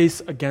my face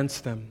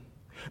against them.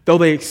 Though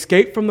they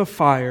escape from the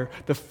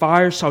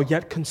fire shall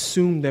yet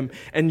consume them,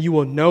 and you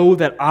will know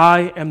that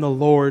I am the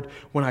Lord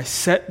when I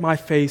set my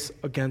face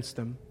against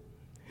them.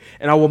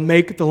 And I will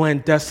make the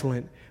land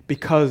desolate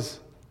because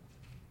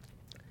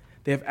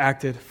they have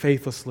acted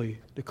faithlessly,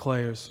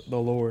 declares the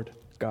Lord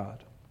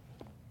God."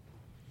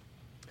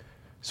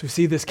 So we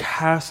see this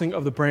casting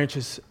of the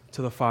branches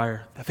to the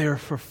fire, that they are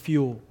for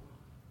fuel,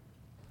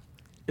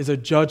 is a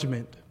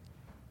judgment.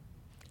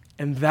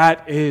 And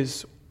that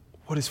is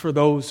what is for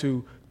those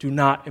who do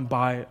not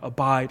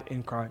abide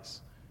in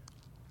Christ.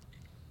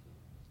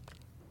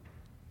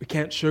 We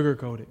can't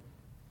sugarcoat it.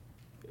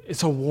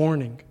 It's a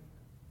warning.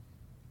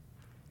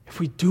 If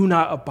we do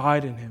not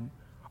abide in Him,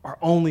 our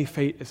only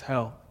fate is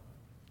hell,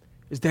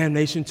 is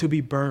damnation, to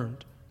be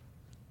burned.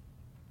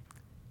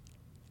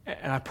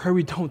 And I pray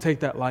we don't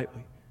take that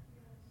lightly.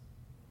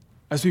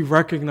 As we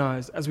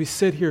recognize, as we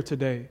sit here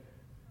today,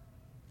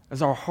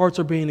 as our hearts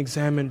are being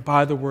examined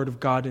by the Word of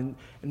God and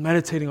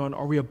meditating on,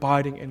 are we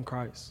abiding in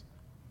Christ?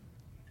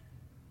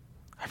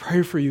 I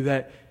pray for you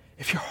that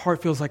if your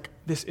heart feels like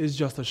this is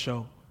just a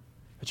show,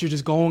 that you're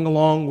just going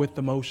along with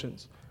the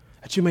motions,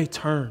 that you may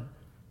turn,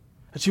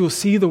 that you will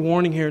see the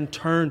warning here and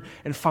turn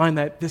and find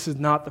that this is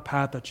not the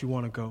path that you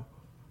want to go,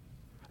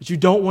 that you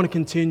don't want to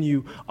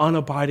continue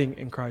unabiding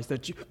in Christ,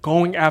 that you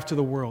going after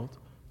the world,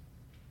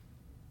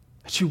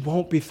 that you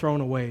won't be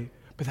thrown away,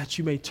 but that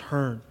you may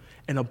turn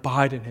and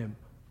abide in Him,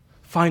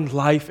 find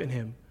life in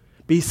Him,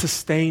 be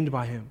sustained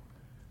by Him.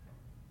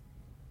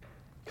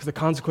 Because the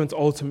consequence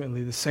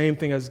ultimately, the same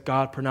thing as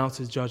God pronounced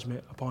His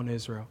judgment upon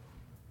Israel,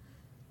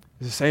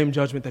 is the same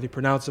judgment that He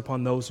pronounced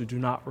upon those who do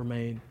not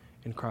remain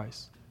in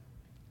Christ.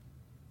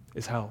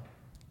 Is hell.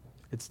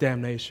 It's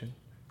damnation.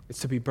 It's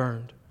to be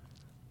burned.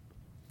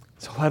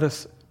 So let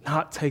us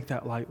not take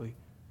that lightly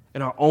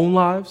in our own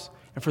lives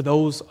and for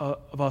those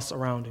of us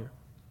around here.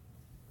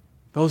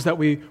 Those that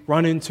we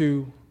run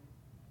into,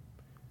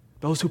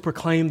 those who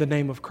proclaim the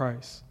name of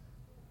Christ.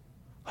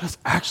 Let us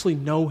actually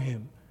know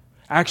Him,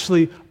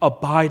 actually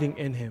abiding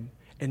in Him,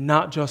 and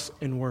not just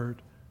in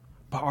word,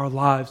 but our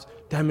lives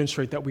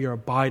demonstrate that we are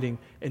abiding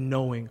and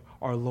knowing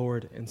our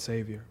Lord and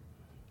Savior.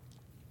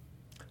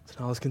 So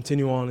now let's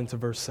continue on into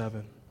verse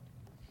 7.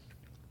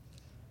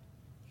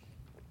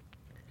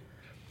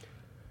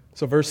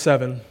 So verse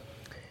 7,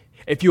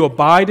 if you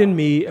abide in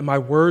me and my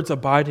words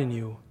abide in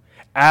you,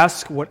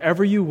 ask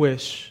whatever you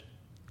wish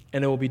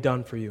and it will be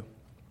done for you.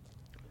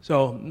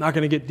 So I'm not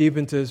going to get deep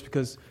into this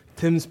because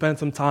Tim spent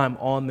some time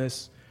on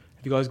this.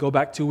 If you guys go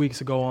back 2 weeks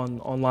ago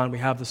online, we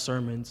have the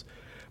sermons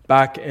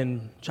back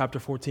in chapter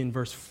 14,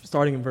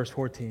 starting in verse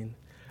 14.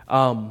 So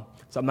I'm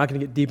not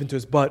going to get deep into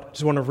this, but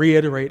just want to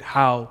reiterate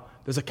how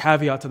there's a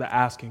caveat to the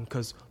asking,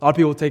 because a lot of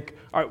people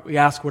all right, we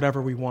ask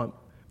whatever we want,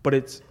 but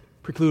it's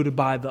precluded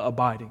by the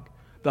abiding.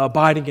 The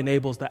abiding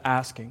enables the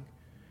asking.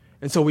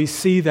 And so we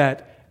see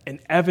that an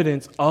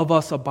evidence of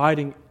us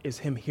abiding is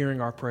Him hearing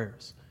our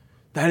prayers.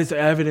 That is the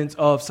evidence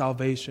of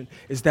salvation,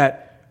 is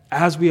that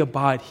as we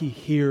abide, He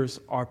hears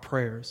our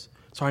prayers.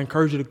 So I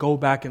encourage you to go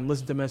back and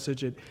listen to the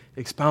message. It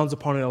expounds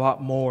upon it a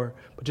lot more,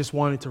 but just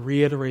wanted to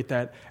reiterate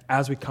that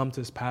as we come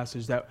to this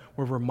passage, that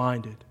we're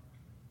reminded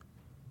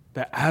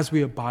that as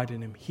we abide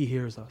in Him, He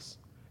hears us.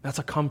 That's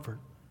a comfort.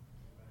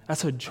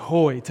 That's a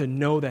joy to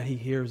know that He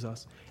hears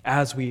us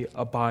as we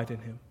abide in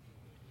Him.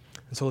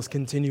 And so let's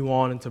continue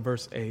on into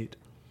verse 8.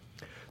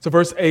 So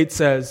verse 8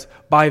 says,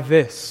 by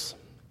this,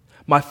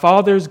 my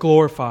Father is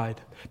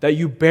glorified, that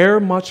you bear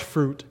much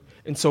fruit,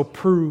 and so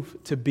prove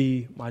to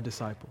be my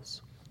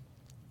disciples.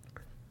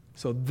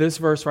 So this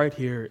verse right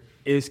here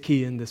is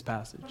key in this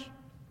passage.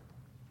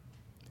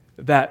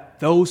 That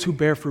those who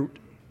bear fruit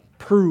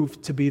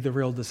prove to be the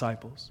real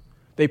disciples.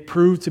 They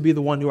prove to be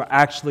the one who are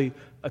actually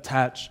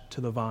attached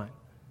to the vine.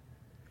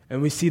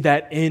 And we see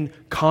that in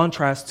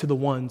contrast to the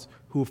ones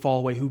who fall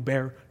away, who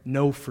bear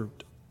no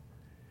fruit.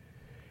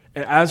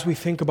 And as we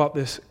think about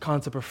this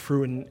concept of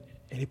fruit, and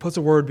he puts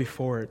a word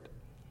before it,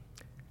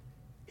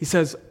 he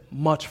says,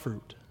 much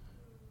fruit.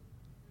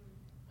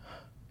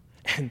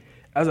 And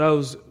as I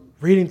was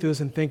reading through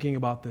this and thinking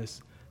about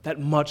this, that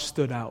much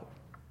stood out.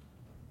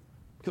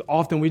 Because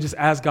often we just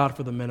ask God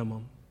for the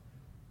minimum.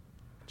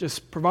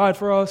 Just provide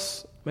for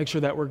us, make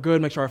sure that we're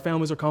good, make sure our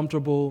families are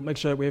comfortable, make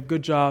sure that we have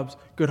good jobs,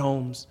 good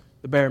homes,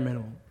 the bare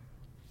minimum.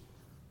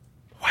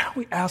 Why don't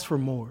we ask for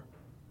more?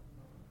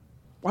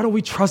 Why don't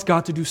we trust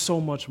God to do so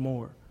much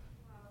more?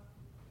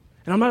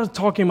 And I'm not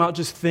talking about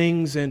just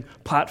things and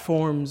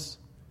platforms.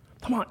 I'm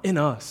talking about in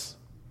us.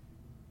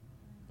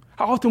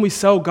 How often we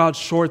sell God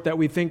short that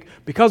we think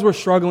because we're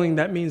struggling,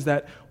 that means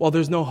that, well,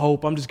 there's no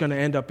hope. I'm just going to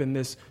end up in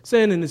this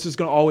sin and it's just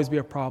going to always be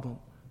a problem.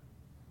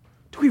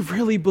 Do we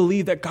really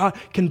believe that God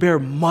can bear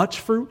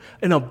much fruit,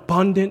 an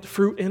abundant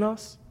fruit in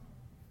us?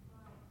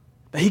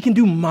 That He can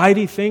do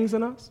mighty things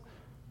in us?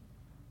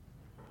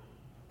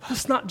 Let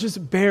us not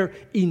just bear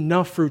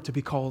enough fruit to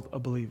be called a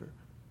believer.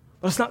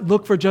 Let us not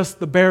look for just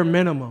the bare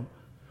minimum.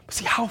 But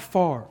see how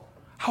far,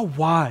 how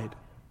wide,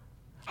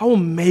 how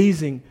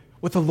amazing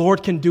what the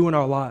Lord can do in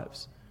our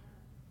lives.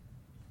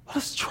 Let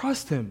us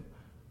trust Him.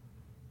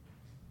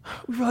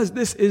 We realize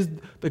this is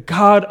the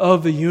God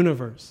of the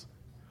universe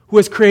who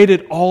has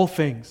created all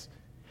things.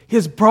 He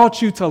has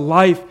brought you to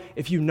life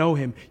if you know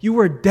Him. You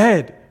were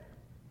dead.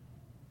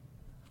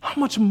 How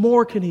much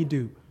more can He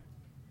do?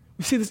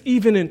 We see this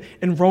even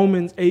in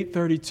Romans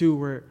 8:32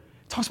 where it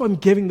talks about Him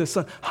giving the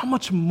Son. How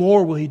much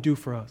more will He do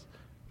for us?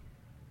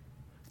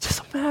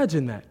 Just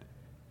imagine that.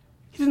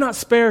 He did not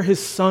spare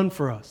His Son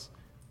for us.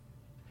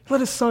 He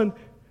let His Son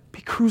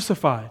be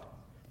crucified,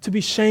 to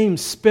be shamed,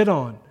 spit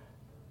on,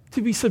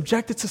 to be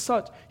subjected to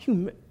such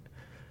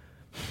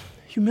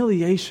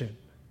humiliation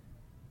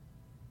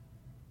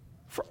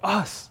for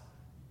us,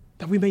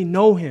 that we may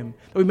know Him,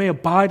 that we may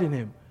abide in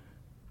Him.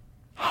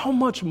 How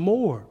much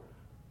more?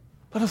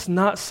 Let us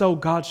not sell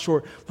God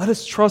short. Let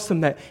us trust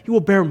Him that He will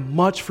bear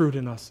much fruit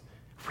in us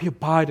if we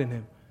abide in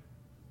Him.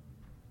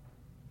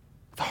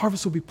 the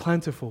harvest will be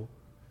plentiful,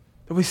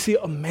 that we see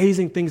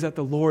amazing things that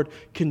the Lord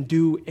can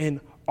do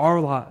in our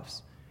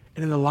lives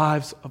and in the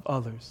lives of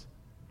others.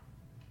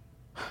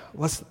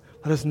 Let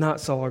us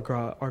not sell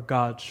our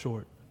God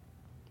short.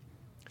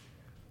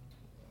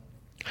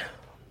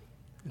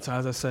 And so,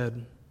 as I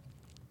said,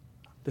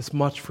 this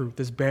much fruit,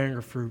 this bearing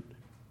of fruit,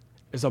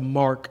 is a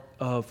mark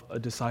of a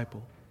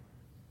disciple.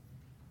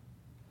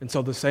 And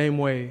so the same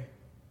way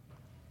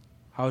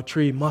how a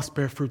tree must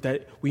bear fruit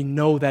that we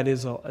know that it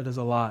is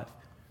alive,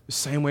 the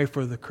same way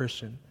for the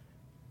Christian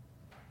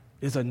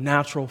is a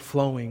natural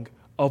flowing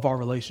of our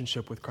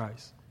relationship with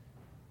Christ.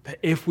 That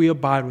if we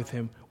abide with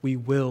him, we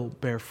will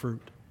bear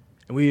fruit.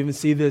 And we even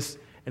see this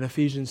in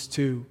Ephesians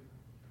 2.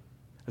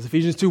 As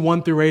Ephesians 2,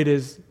 1 through 8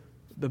 is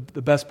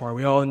the best part.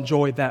 We all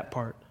enjoy that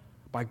part.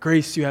 By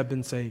grace you have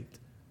been saved.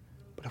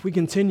 But if we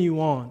continue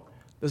on,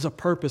 there's a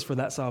purpose for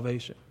that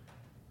salvation.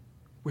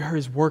 We are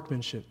his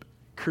workmanship,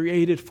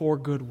 created for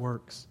good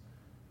works.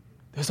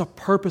 There's a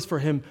purpose for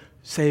him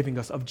saving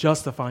us, of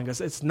justifying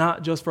us. It's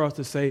not just for us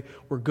to say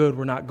we're good,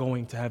 we're not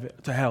going to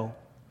hell.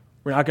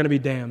 We're not going to be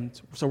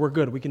damned, so we're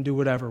good. We can do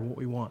what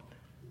we want.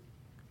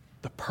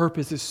 The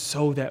purpose is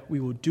so that we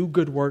will do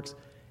good works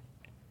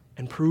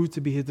and prove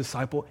to be his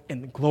disciple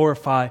and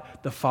glorify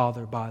the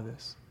Father by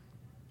this.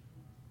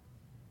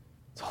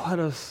 So let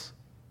us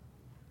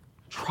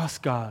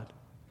trust God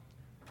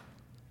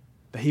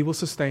that he will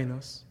sustain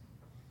us.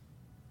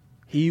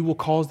 He will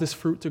cause this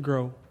fruit to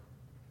grow.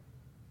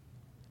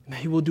 And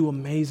that he will do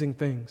amazing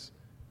things.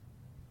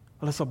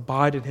 Let us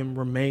abide in him,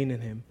 remain in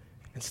him,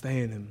 and stay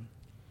in him.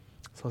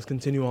 So let's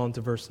continue on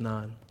to verse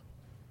 9.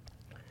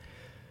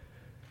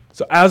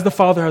 So as the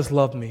Father has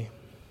loved me,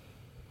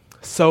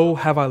 so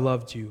have I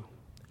loved you.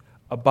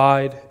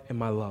 Abide in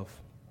my love.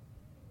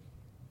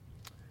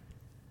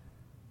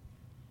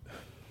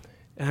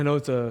 And I know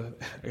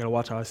I gotta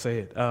watch how I say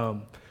it.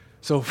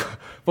 So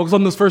focus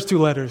on those first two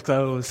letters, because I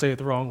don't want to say it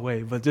the wrong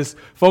way, but just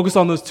focus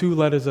on those two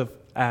letters of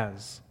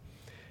as.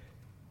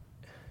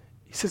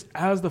 He says,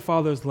 as the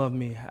Father has loved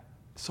me,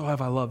 so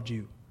have I loved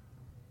you.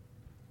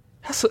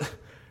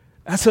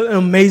 That's an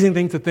amazing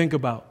thing to think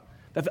about.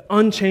 That the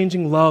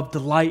unchanging love,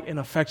 delight, and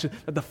affection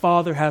that the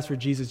Father has for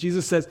Jesus.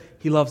 Jesus says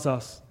he loves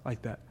us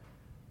like that.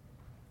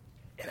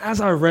 And as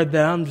I read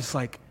that, I'm just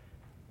like,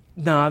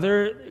 nah,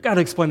 you got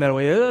to explain that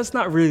away. It's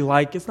not really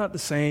like, it's not the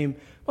same.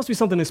 Must be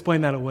something to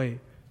explain that away.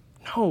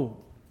 No.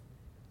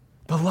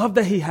 The love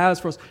that he has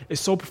for us is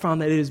so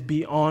profound that it is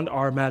beyond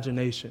our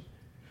imagination.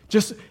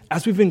 Just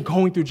as we've been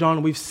going through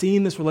John, we've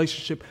seen this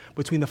relationship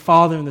between the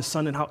Father and the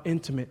Son and how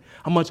intimate,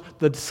 how much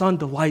the Son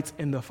delights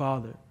in the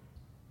Father,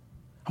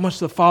 how much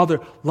the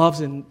Father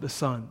loves in the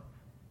Son.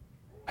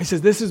 He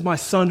says, this is my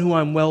Son who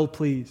I'm well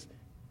pleased.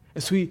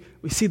 And so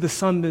we see the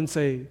Son then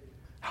say,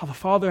 how the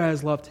Father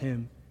has loved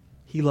him,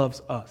 he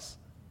loves us.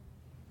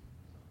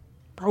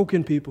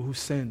 Broken people who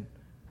sin,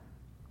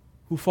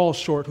 who fall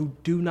short, who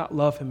do not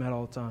love him at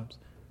all times,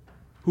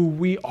 who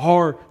we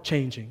are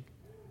changing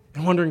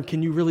and wondering,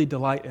 can you really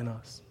delight in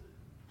us?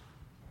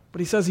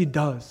 But he says he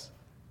does.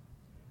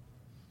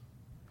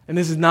 And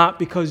this is not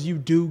because you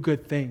do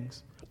good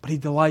things, but he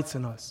delights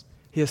in us.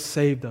 He has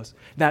saved us.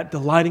 That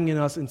delighting in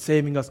us and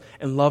saving us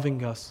and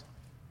loving us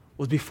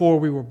was before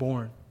we were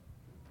born.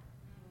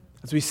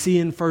 As we see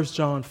in 1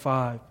 John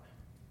 5, where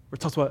it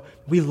talks about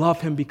we love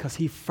him because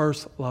he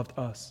first loved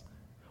us.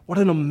 What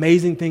an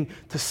amazing thing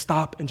to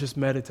stop and just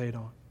meditate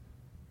on.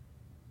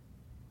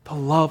 The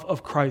love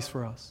of Christ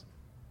for us.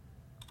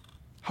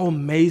 How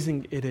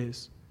amazing it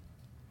is.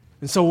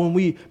 And so when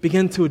we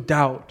begin to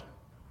doubt,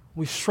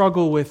 we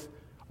struggle with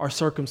our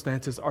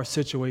circumstances, our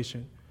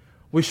situation.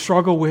 We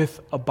struggle with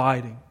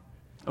abiding.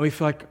 And we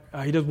feel like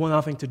he doesn't want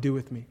nothing to do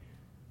with me.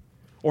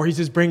 Or he's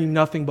just bringing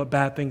nothing but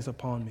bad things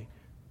upon me.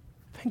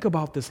 Think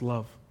about this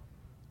love.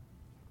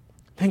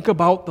 Think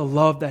about the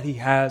love that he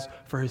has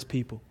for his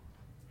people.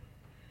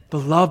 The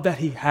love that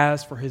he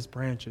has for his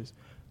branches.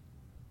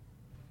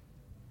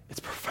 It's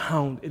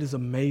profound. It is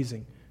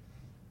amazing.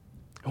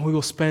 And we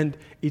will spend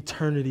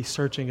eternity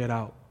searching it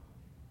out.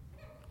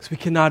 Because we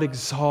cannot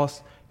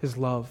exhaust his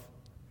love.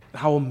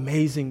 How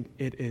amazing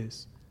it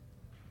is.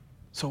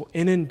 So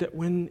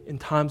when in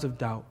times of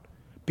doubt,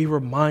 be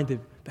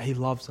reminded that he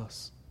loves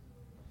us.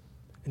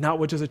 And not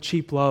with just a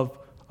cheap love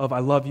of I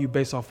love you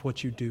based off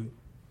what you do,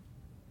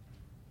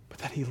 but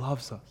that he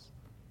loves us.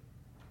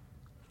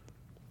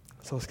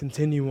 So let's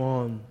continue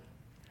on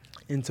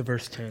into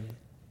verse 10.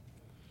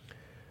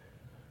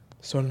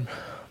 So in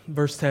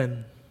verse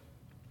 10,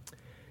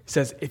 it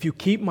says, if you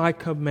keep my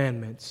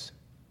commandments,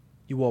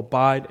 you will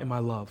abide in my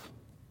love,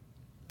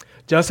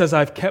 just as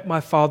I've kept my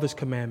Father's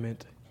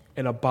commandment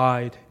and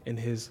abide in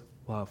his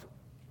love.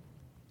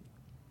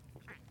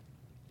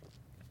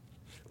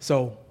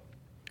 So,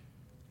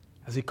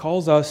 as he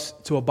calls us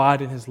to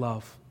abide in his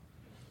love,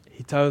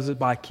 he tells it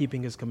by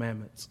keeping his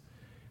commandments.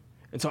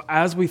 And so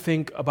as we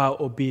think about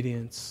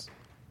obedience,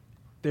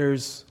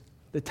 there's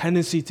the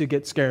tendency to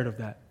get scared of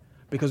that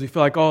because we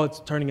feel like, it's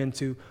turning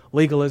into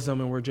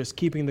legalism and we're just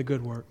keeping the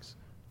good works.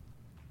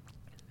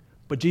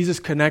 But Jesus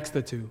connects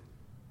the two.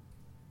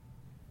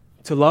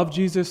 To love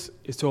Jesus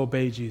is to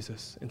obey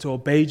Jesus. And to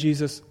obey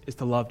Jesus is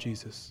to love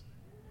Jesus.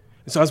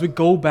 And so as we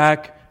go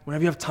back,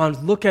 whenever you have time,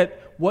 look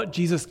at what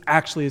Jesus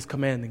actually is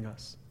commanding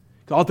us.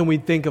 Because often we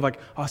think of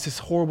it's this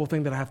horrible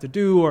thing that I have to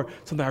do or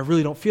something I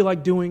really don't feel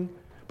like doing.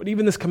 But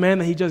even this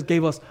command that he just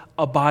gave us,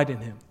 abide in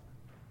him.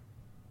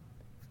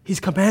 He's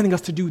commanding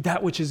us to do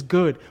that which is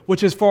good,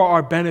 which is for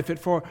our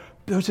benefit,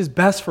 which is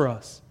best for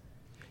us.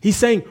 He's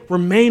saying,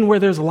 remain where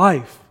there's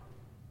life.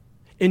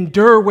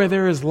 Endure where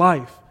there is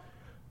life.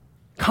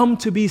 Come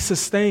to be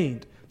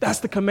sustained. That's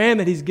the command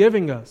that he's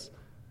giving us.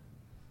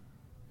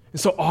 And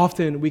so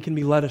often we can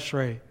be led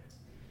astray.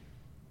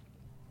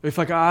 If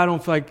I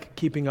don't feel like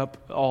keeping up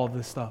all of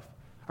this stuff.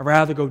 I'd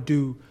rather go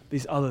do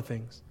these other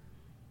things.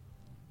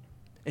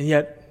 And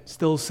yet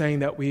still saying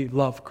that we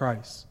love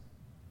Christ.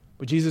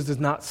 But Jesus does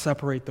not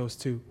separate those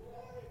two.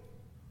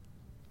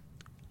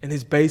 And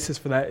his basis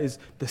for that is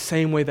the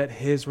same way that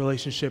his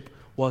relationship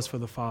was for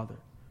the Father.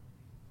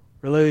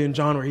 Related in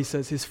John where he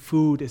says his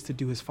food is to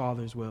do his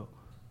Father's will.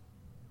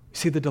 You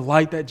see the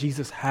delight that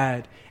Jesus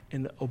had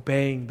in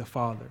obeying the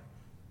Father.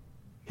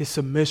 His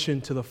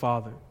submission to the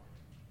Father.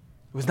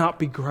 It was not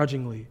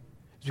begrudgingly. It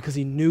was because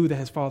he knew that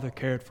his Father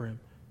cared for him.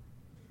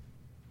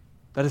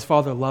 That his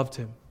Father loved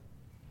him.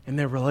 And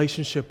their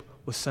relationship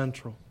was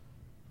central.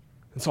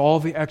 And so all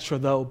the extra,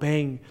 the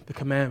obeying the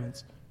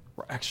commandments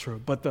were extra.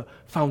 But the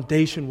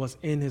foundation was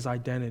in his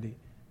identity.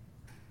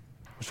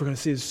 Which we're going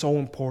to see is so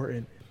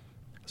important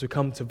as we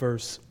come to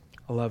verse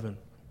 11.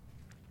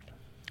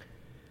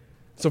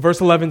 So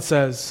verse 11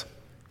 says,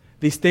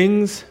 "These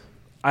things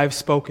I have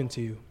spoken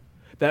to you,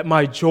 that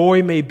my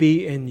joy may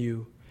be in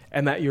you,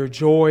 and that your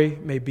joy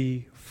may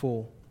be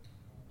full."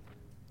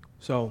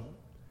 So,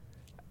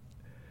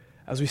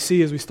 as we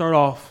start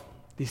off,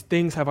 these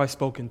things have I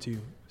spoken to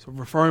you. So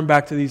referring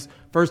back to these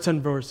first 10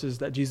 verses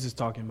that Jesus is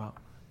talking about.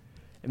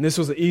 And this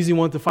was an easy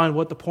one to find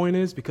what the point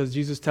is because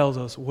Jesus tells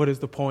us what is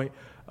the point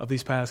of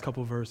these past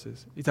couple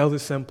verses. He tells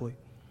us simply.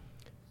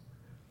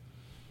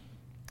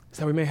 It's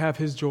that we may have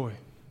his joy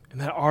and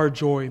that our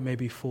joy may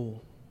be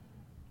full.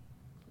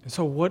 And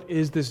so what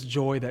is this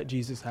joy that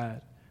Jesus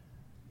had?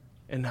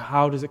 And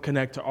how does it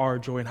connect to our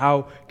joy? And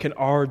how can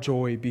our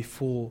joy be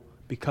full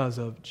because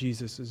of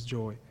Jesus'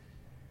 joy?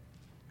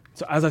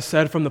 So as I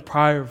said from the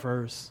prior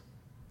verse,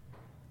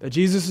 that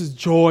Jesus'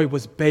 joy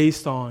was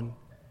based on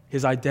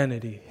his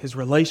identity, his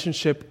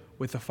relationship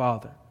with the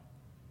Father.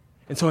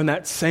 And so in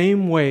that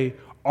same way,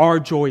 our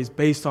joy is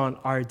based on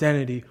our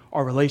identity,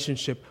 our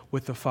relationship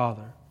with the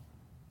Father.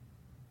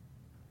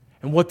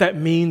 And what that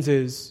means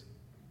is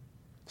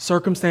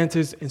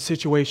circumstances and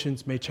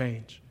situations may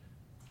change.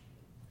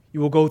 You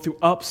will go through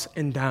ups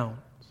and downs,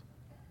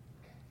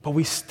 but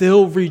we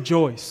still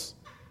rejoice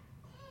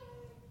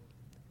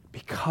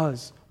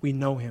because we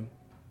know him.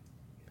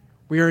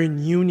 We are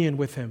in union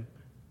with him.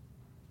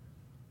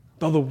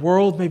 Though the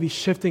world may be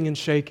shifting and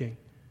shaking,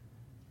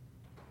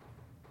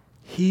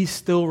 he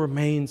still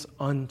remains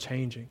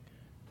unchanging.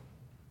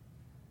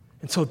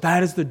 And so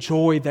that is the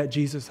joy that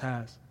Jesus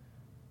has.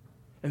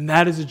 And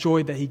that is the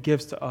joy that he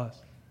gives to us.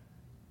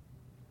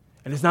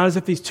 And it's not as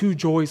if these two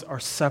joys are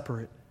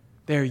separate.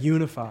 They are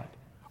unified.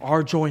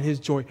 Our joy and his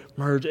joy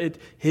merge.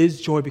 His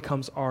joy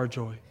becomes our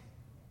joy.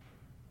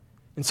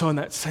 And so in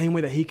that same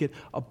way that he could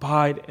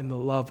abide in the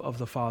love of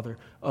the Father,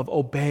 of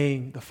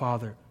obeying the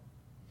Father,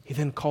 he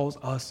then calls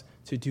us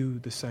to do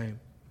the same.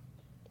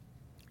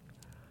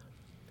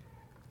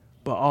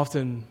 But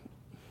often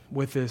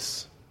with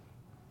this,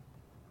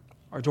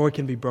 our joy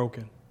can be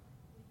broken.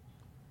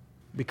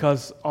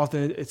 Because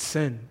often it's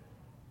sin.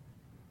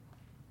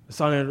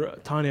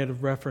 Tanya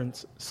had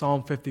referenced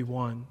Psalm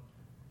 51.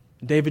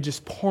 David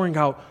just pouring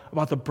out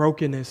about the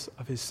brokenness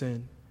of his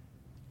sin.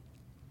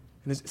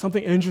 And there's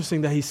something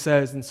interesting that he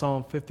says in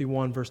Psalm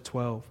 51, verse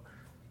 12,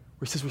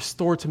 where he says,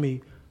 "Restore to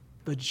me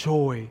the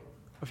joy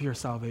of your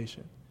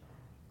salvation."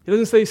 He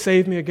doesn't say,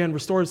 "Save me again,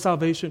 restore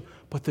salvation,"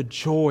 but the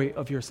joy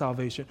of your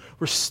salvation.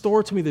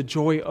 Restore to me the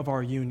joy of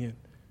our union.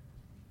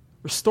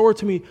 Restore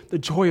to me the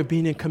joy of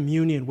being in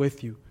communion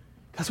with you.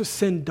 That's what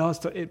sin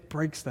does. It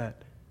breaks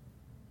that.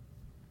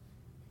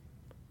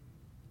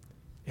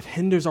 It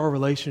hinders our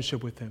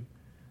relationship with him.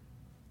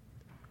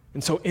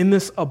 And so in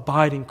this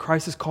abiding,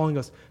 Christ is calling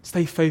us,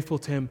 stay faithful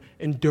to him,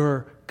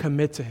 endure,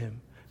 commit to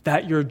him,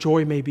 that your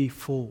joy may be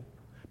full.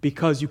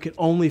 Because you can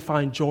only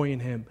find joy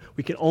in him.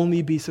 We can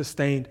only be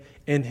sustained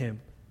in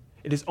him.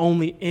 It is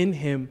only in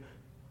him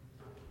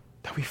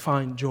that we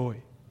find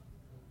joy.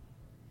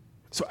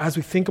 So as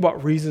we think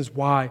about reasons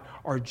why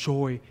our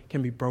joy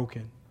can be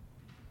broken,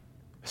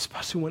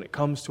 especially when it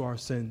comes to our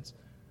sins,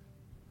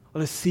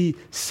 let us see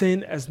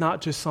sin as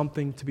not just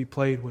something to be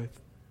played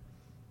with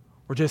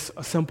or just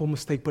a simple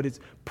mistake, but it's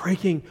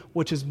breaking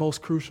which is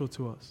most crucial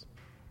to us,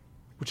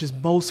 which is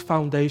most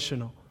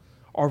foundational,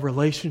 our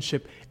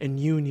relationship and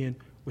union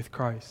with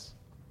Christ.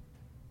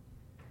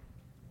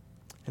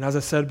 And as I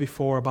said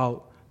before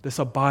about this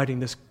abiding,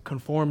 this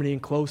conformity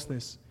and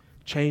closeness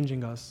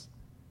changing us.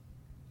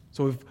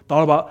 So we've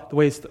thought about the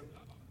ways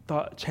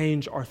to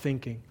change our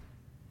thinking.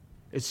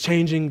 It's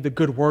changing the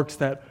good works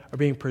that are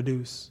being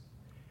produced.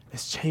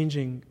 It's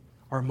changing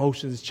our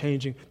emotions. It's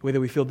changing the way that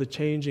we feel. It's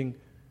changing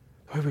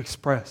the way we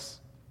express.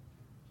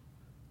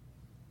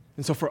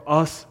 And so for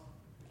us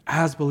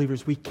as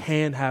believers, we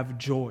can have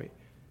joy.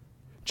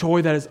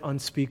 Joy that is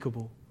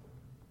unspeakable.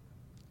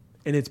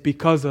 And it's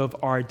because of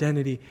our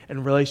identity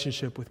and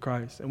relationship with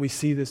Christ. And we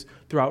see this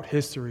throughout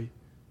history.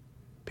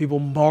 People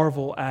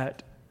marvel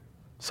at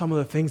some of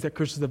the things that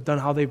Christians have done,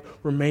 how they've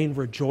remained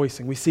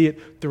rejoicing. We see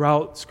it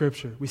throughout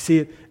Scripture. We see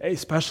it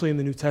especially in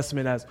the New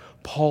Testament as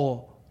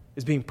Paul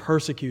is being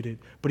persecuted,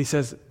 but he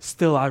says,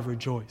 still I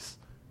rejoice.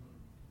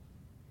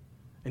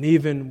 And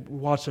even we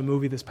watched a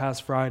movie this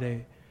past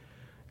Friday.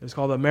 It was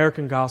called The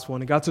American Gospel,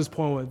 and it got to this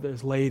point with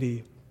this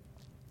lady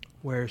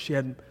where she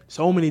had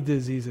so many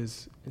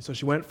diseases. And so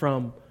she went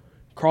from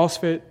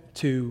CrossFit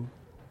to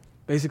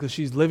basically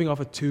she's living off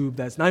a tube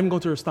that's not even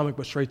going to her stomach,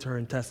 but straight to her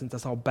intestines.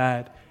 That's how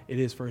bad it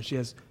is for her. She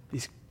has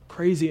these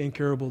crazy,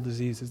 incurable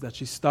diseases that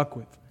she's stuck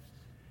with.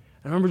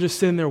 I remember just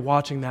sitting there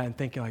watching that and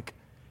thinking, like,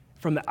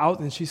 from the out,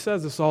 and she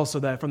says this also,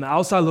 that from the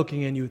outside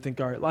looking in, you would think,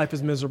 all right, life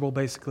is miserable,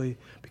 basically,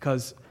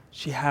 because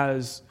she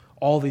has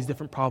all these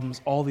different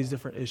problems, all these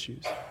different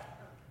issues.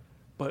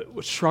 But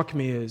what struck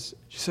me is,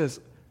 she says,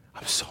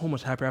 I'm so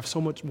much happier. I have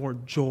so much more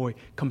joy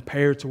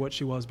compared to what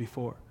she was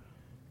before.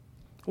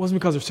 It wasn't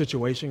because her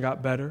situation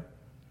got better.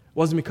 It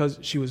wasn't because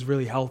she was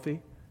really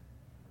healthy.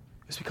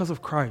 It's because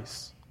of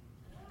Christ.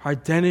 Her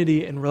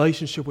identity and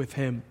relationship with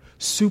Him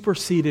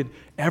superseded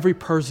every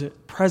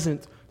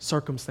present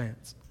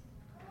circumstance.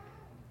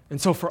 And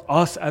so for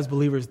us as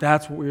believers,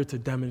 that's what we're to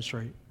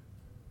demonstrate.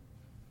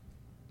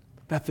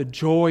 That the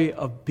joy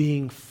of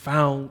being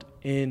found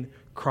in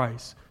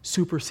Christ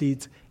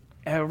supersedes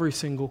every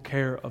single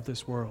care of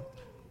this world.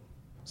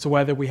 So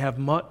whether we have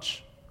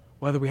much,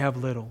 whether we have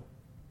little,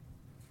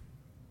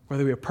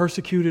 whether we are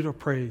persecuted or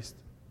praised,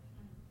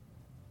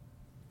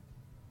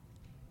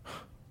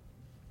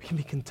 we can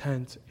be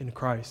content in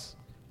Christ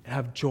and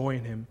have joy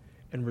in Him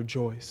and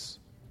rejoice.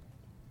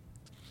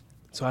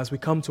 So as we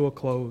come to a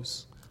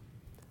close,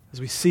 as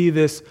we see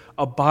this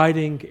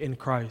abiding in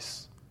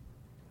Christ,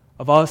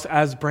 of us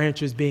as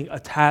branches being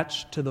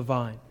attached to the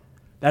vine,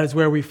 that is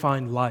where we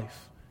find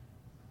life.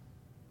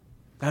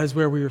 That is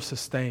where we are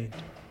sustained.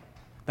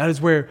 That is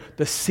where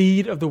the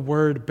seed of the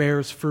word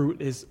bears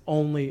fruit, is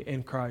only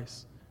in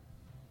Christ.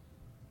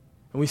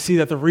 And we see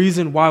that the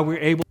reason why we're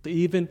able to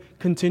even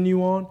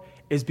continue on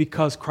is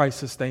because Christ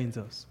sustains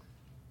us.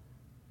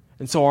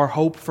 And so our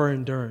hope for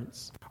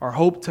endurance, our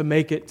hope to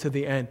make it to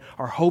the end,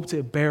 our hope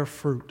to bear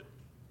fruit,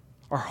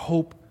 our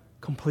hope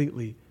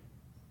completely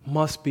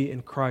must be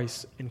in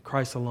Christ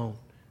alone.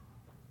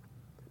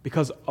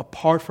 Because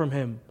apart from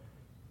Him,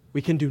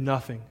 we can do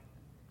nothing.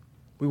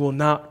 We will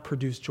not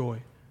produce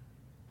joy.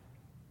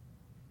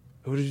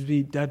 It would just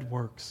be dead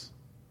works.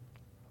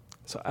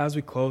 So as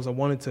we close, I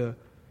wanted to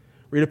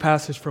read a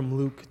passage from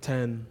Luke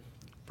 10,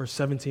 verse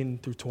 17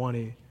 through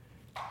 20,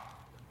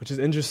 which is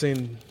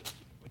interesting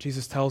what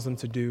Jesus tells them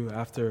to do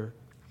after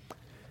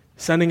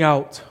sending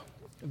out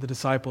the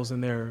disciples,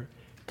 and they're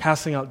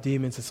casting out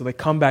demons. And so they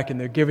come back and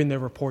they're giving their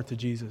report to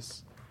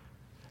Jesus.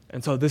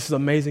 And so this is an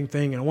amazing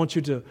thing. And I want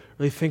you to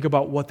really think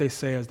about what they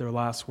say as their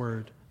last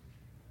word.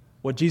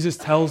 What Jesus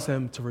tells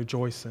them to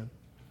rejoice in.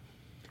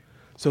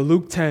 So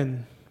Luke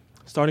 10,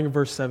 starting in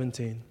verse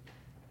 17,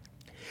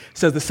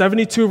 says, the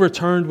 72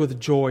 returned with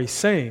joy,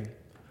 saying,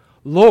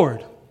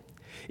 Lord,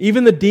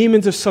 even the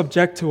demons are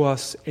subject to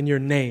us in your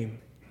name.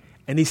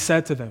 And He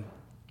said to them,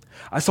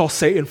 I saw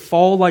Satan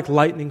fall like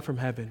lightning from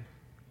heaven.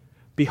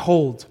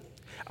 Behold,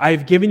 I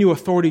have given you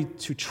authority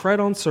to tread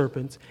on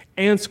serpents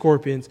and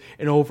scorpions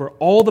and over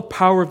all the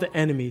power of the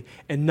enemy,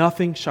 and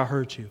nothing shall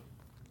hurt you.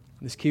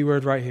 This key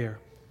word right here.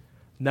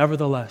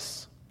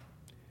 Nevertheless,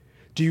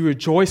 do you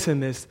rejoice in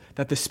this,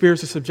 that the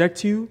spirits are subject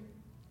to you?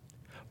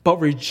 But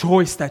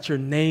rejoice that your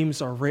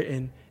names are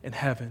written in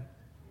heaven.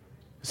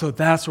 So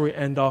that's where we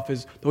end off,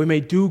 is though we may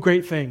do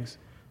great things,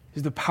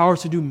 is the power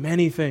to do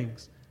many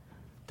things.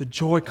 The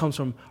joy comes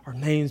from our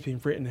names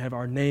being written in heaven,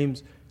 our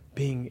names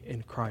being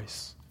in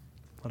Christ.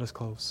 Let us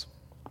close.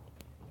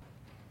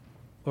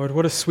 Lord,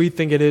 what a sweet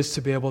thing it is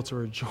to be able to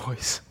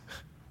rejoice.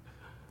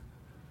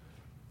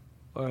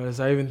 Lord, as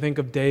I even think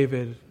of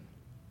David,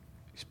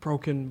 these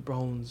broken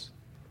bones,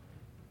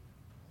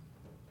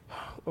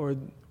 Lord,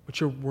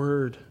 what your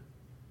word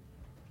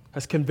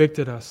has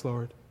convicted us,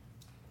 Lord.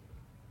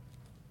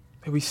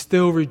 May we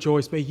still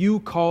rejoice. May you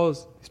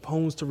cause these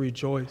bones to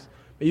rejoice.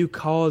 May you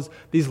cause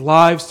these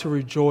lives to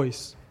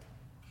rejoice.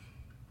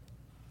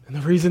 And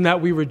the reason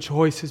that we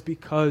rejoice is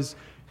because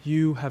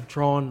you have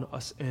drawn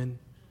us in.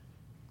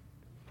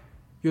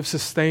 You have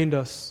sustained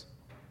us.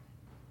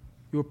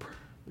 You will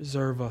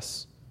preserve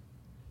us.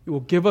 You will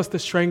give us the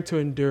strength to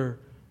endure.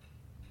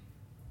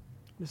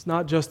 It's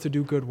not just to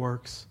do good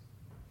works,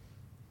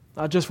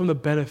 not just from the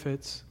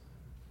benefits,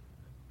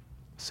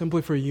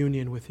 simply for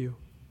union with you.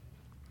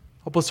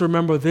 Help us to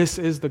remember this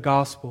is the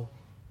gospel.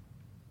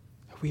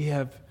 We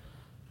have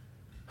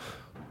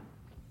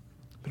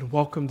been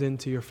welcomed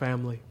into your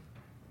family.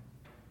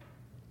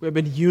 We have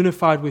been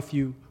unified with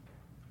you.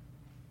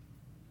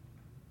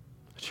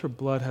 That your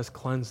blood has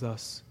cleansed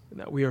us and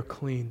that we are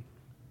clean,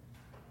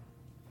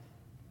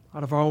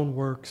 not of our own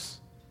works,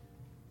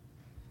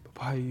 but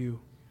by you.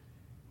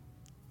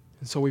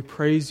 And so we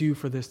praise you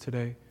for this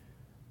today.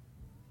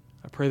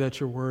 I pray that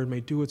your word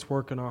may do its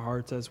work in our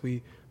hearts as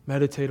we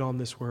meditate on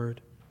this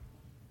word,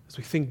 as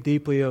we think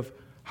deeply of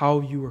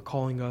how you are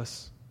calling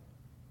us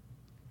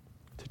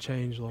to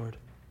change, Lord,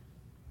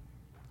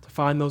 to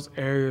find those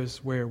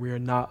areas where we are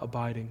not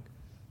abiding.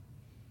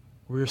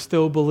 We are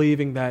still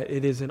believing that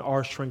it is in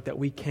our strength that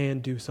we can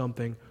do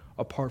something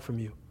apart from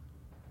you.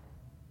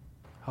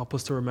 Help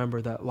us to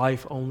remember that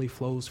life only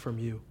flows from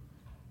you.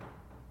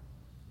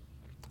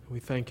 And we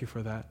thank you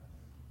for that.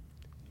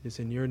 It is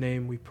in your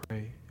name we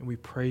pray, and we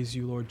praise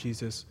you, Lord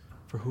Jesus,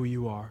 for who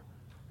you are.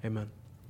 Amen.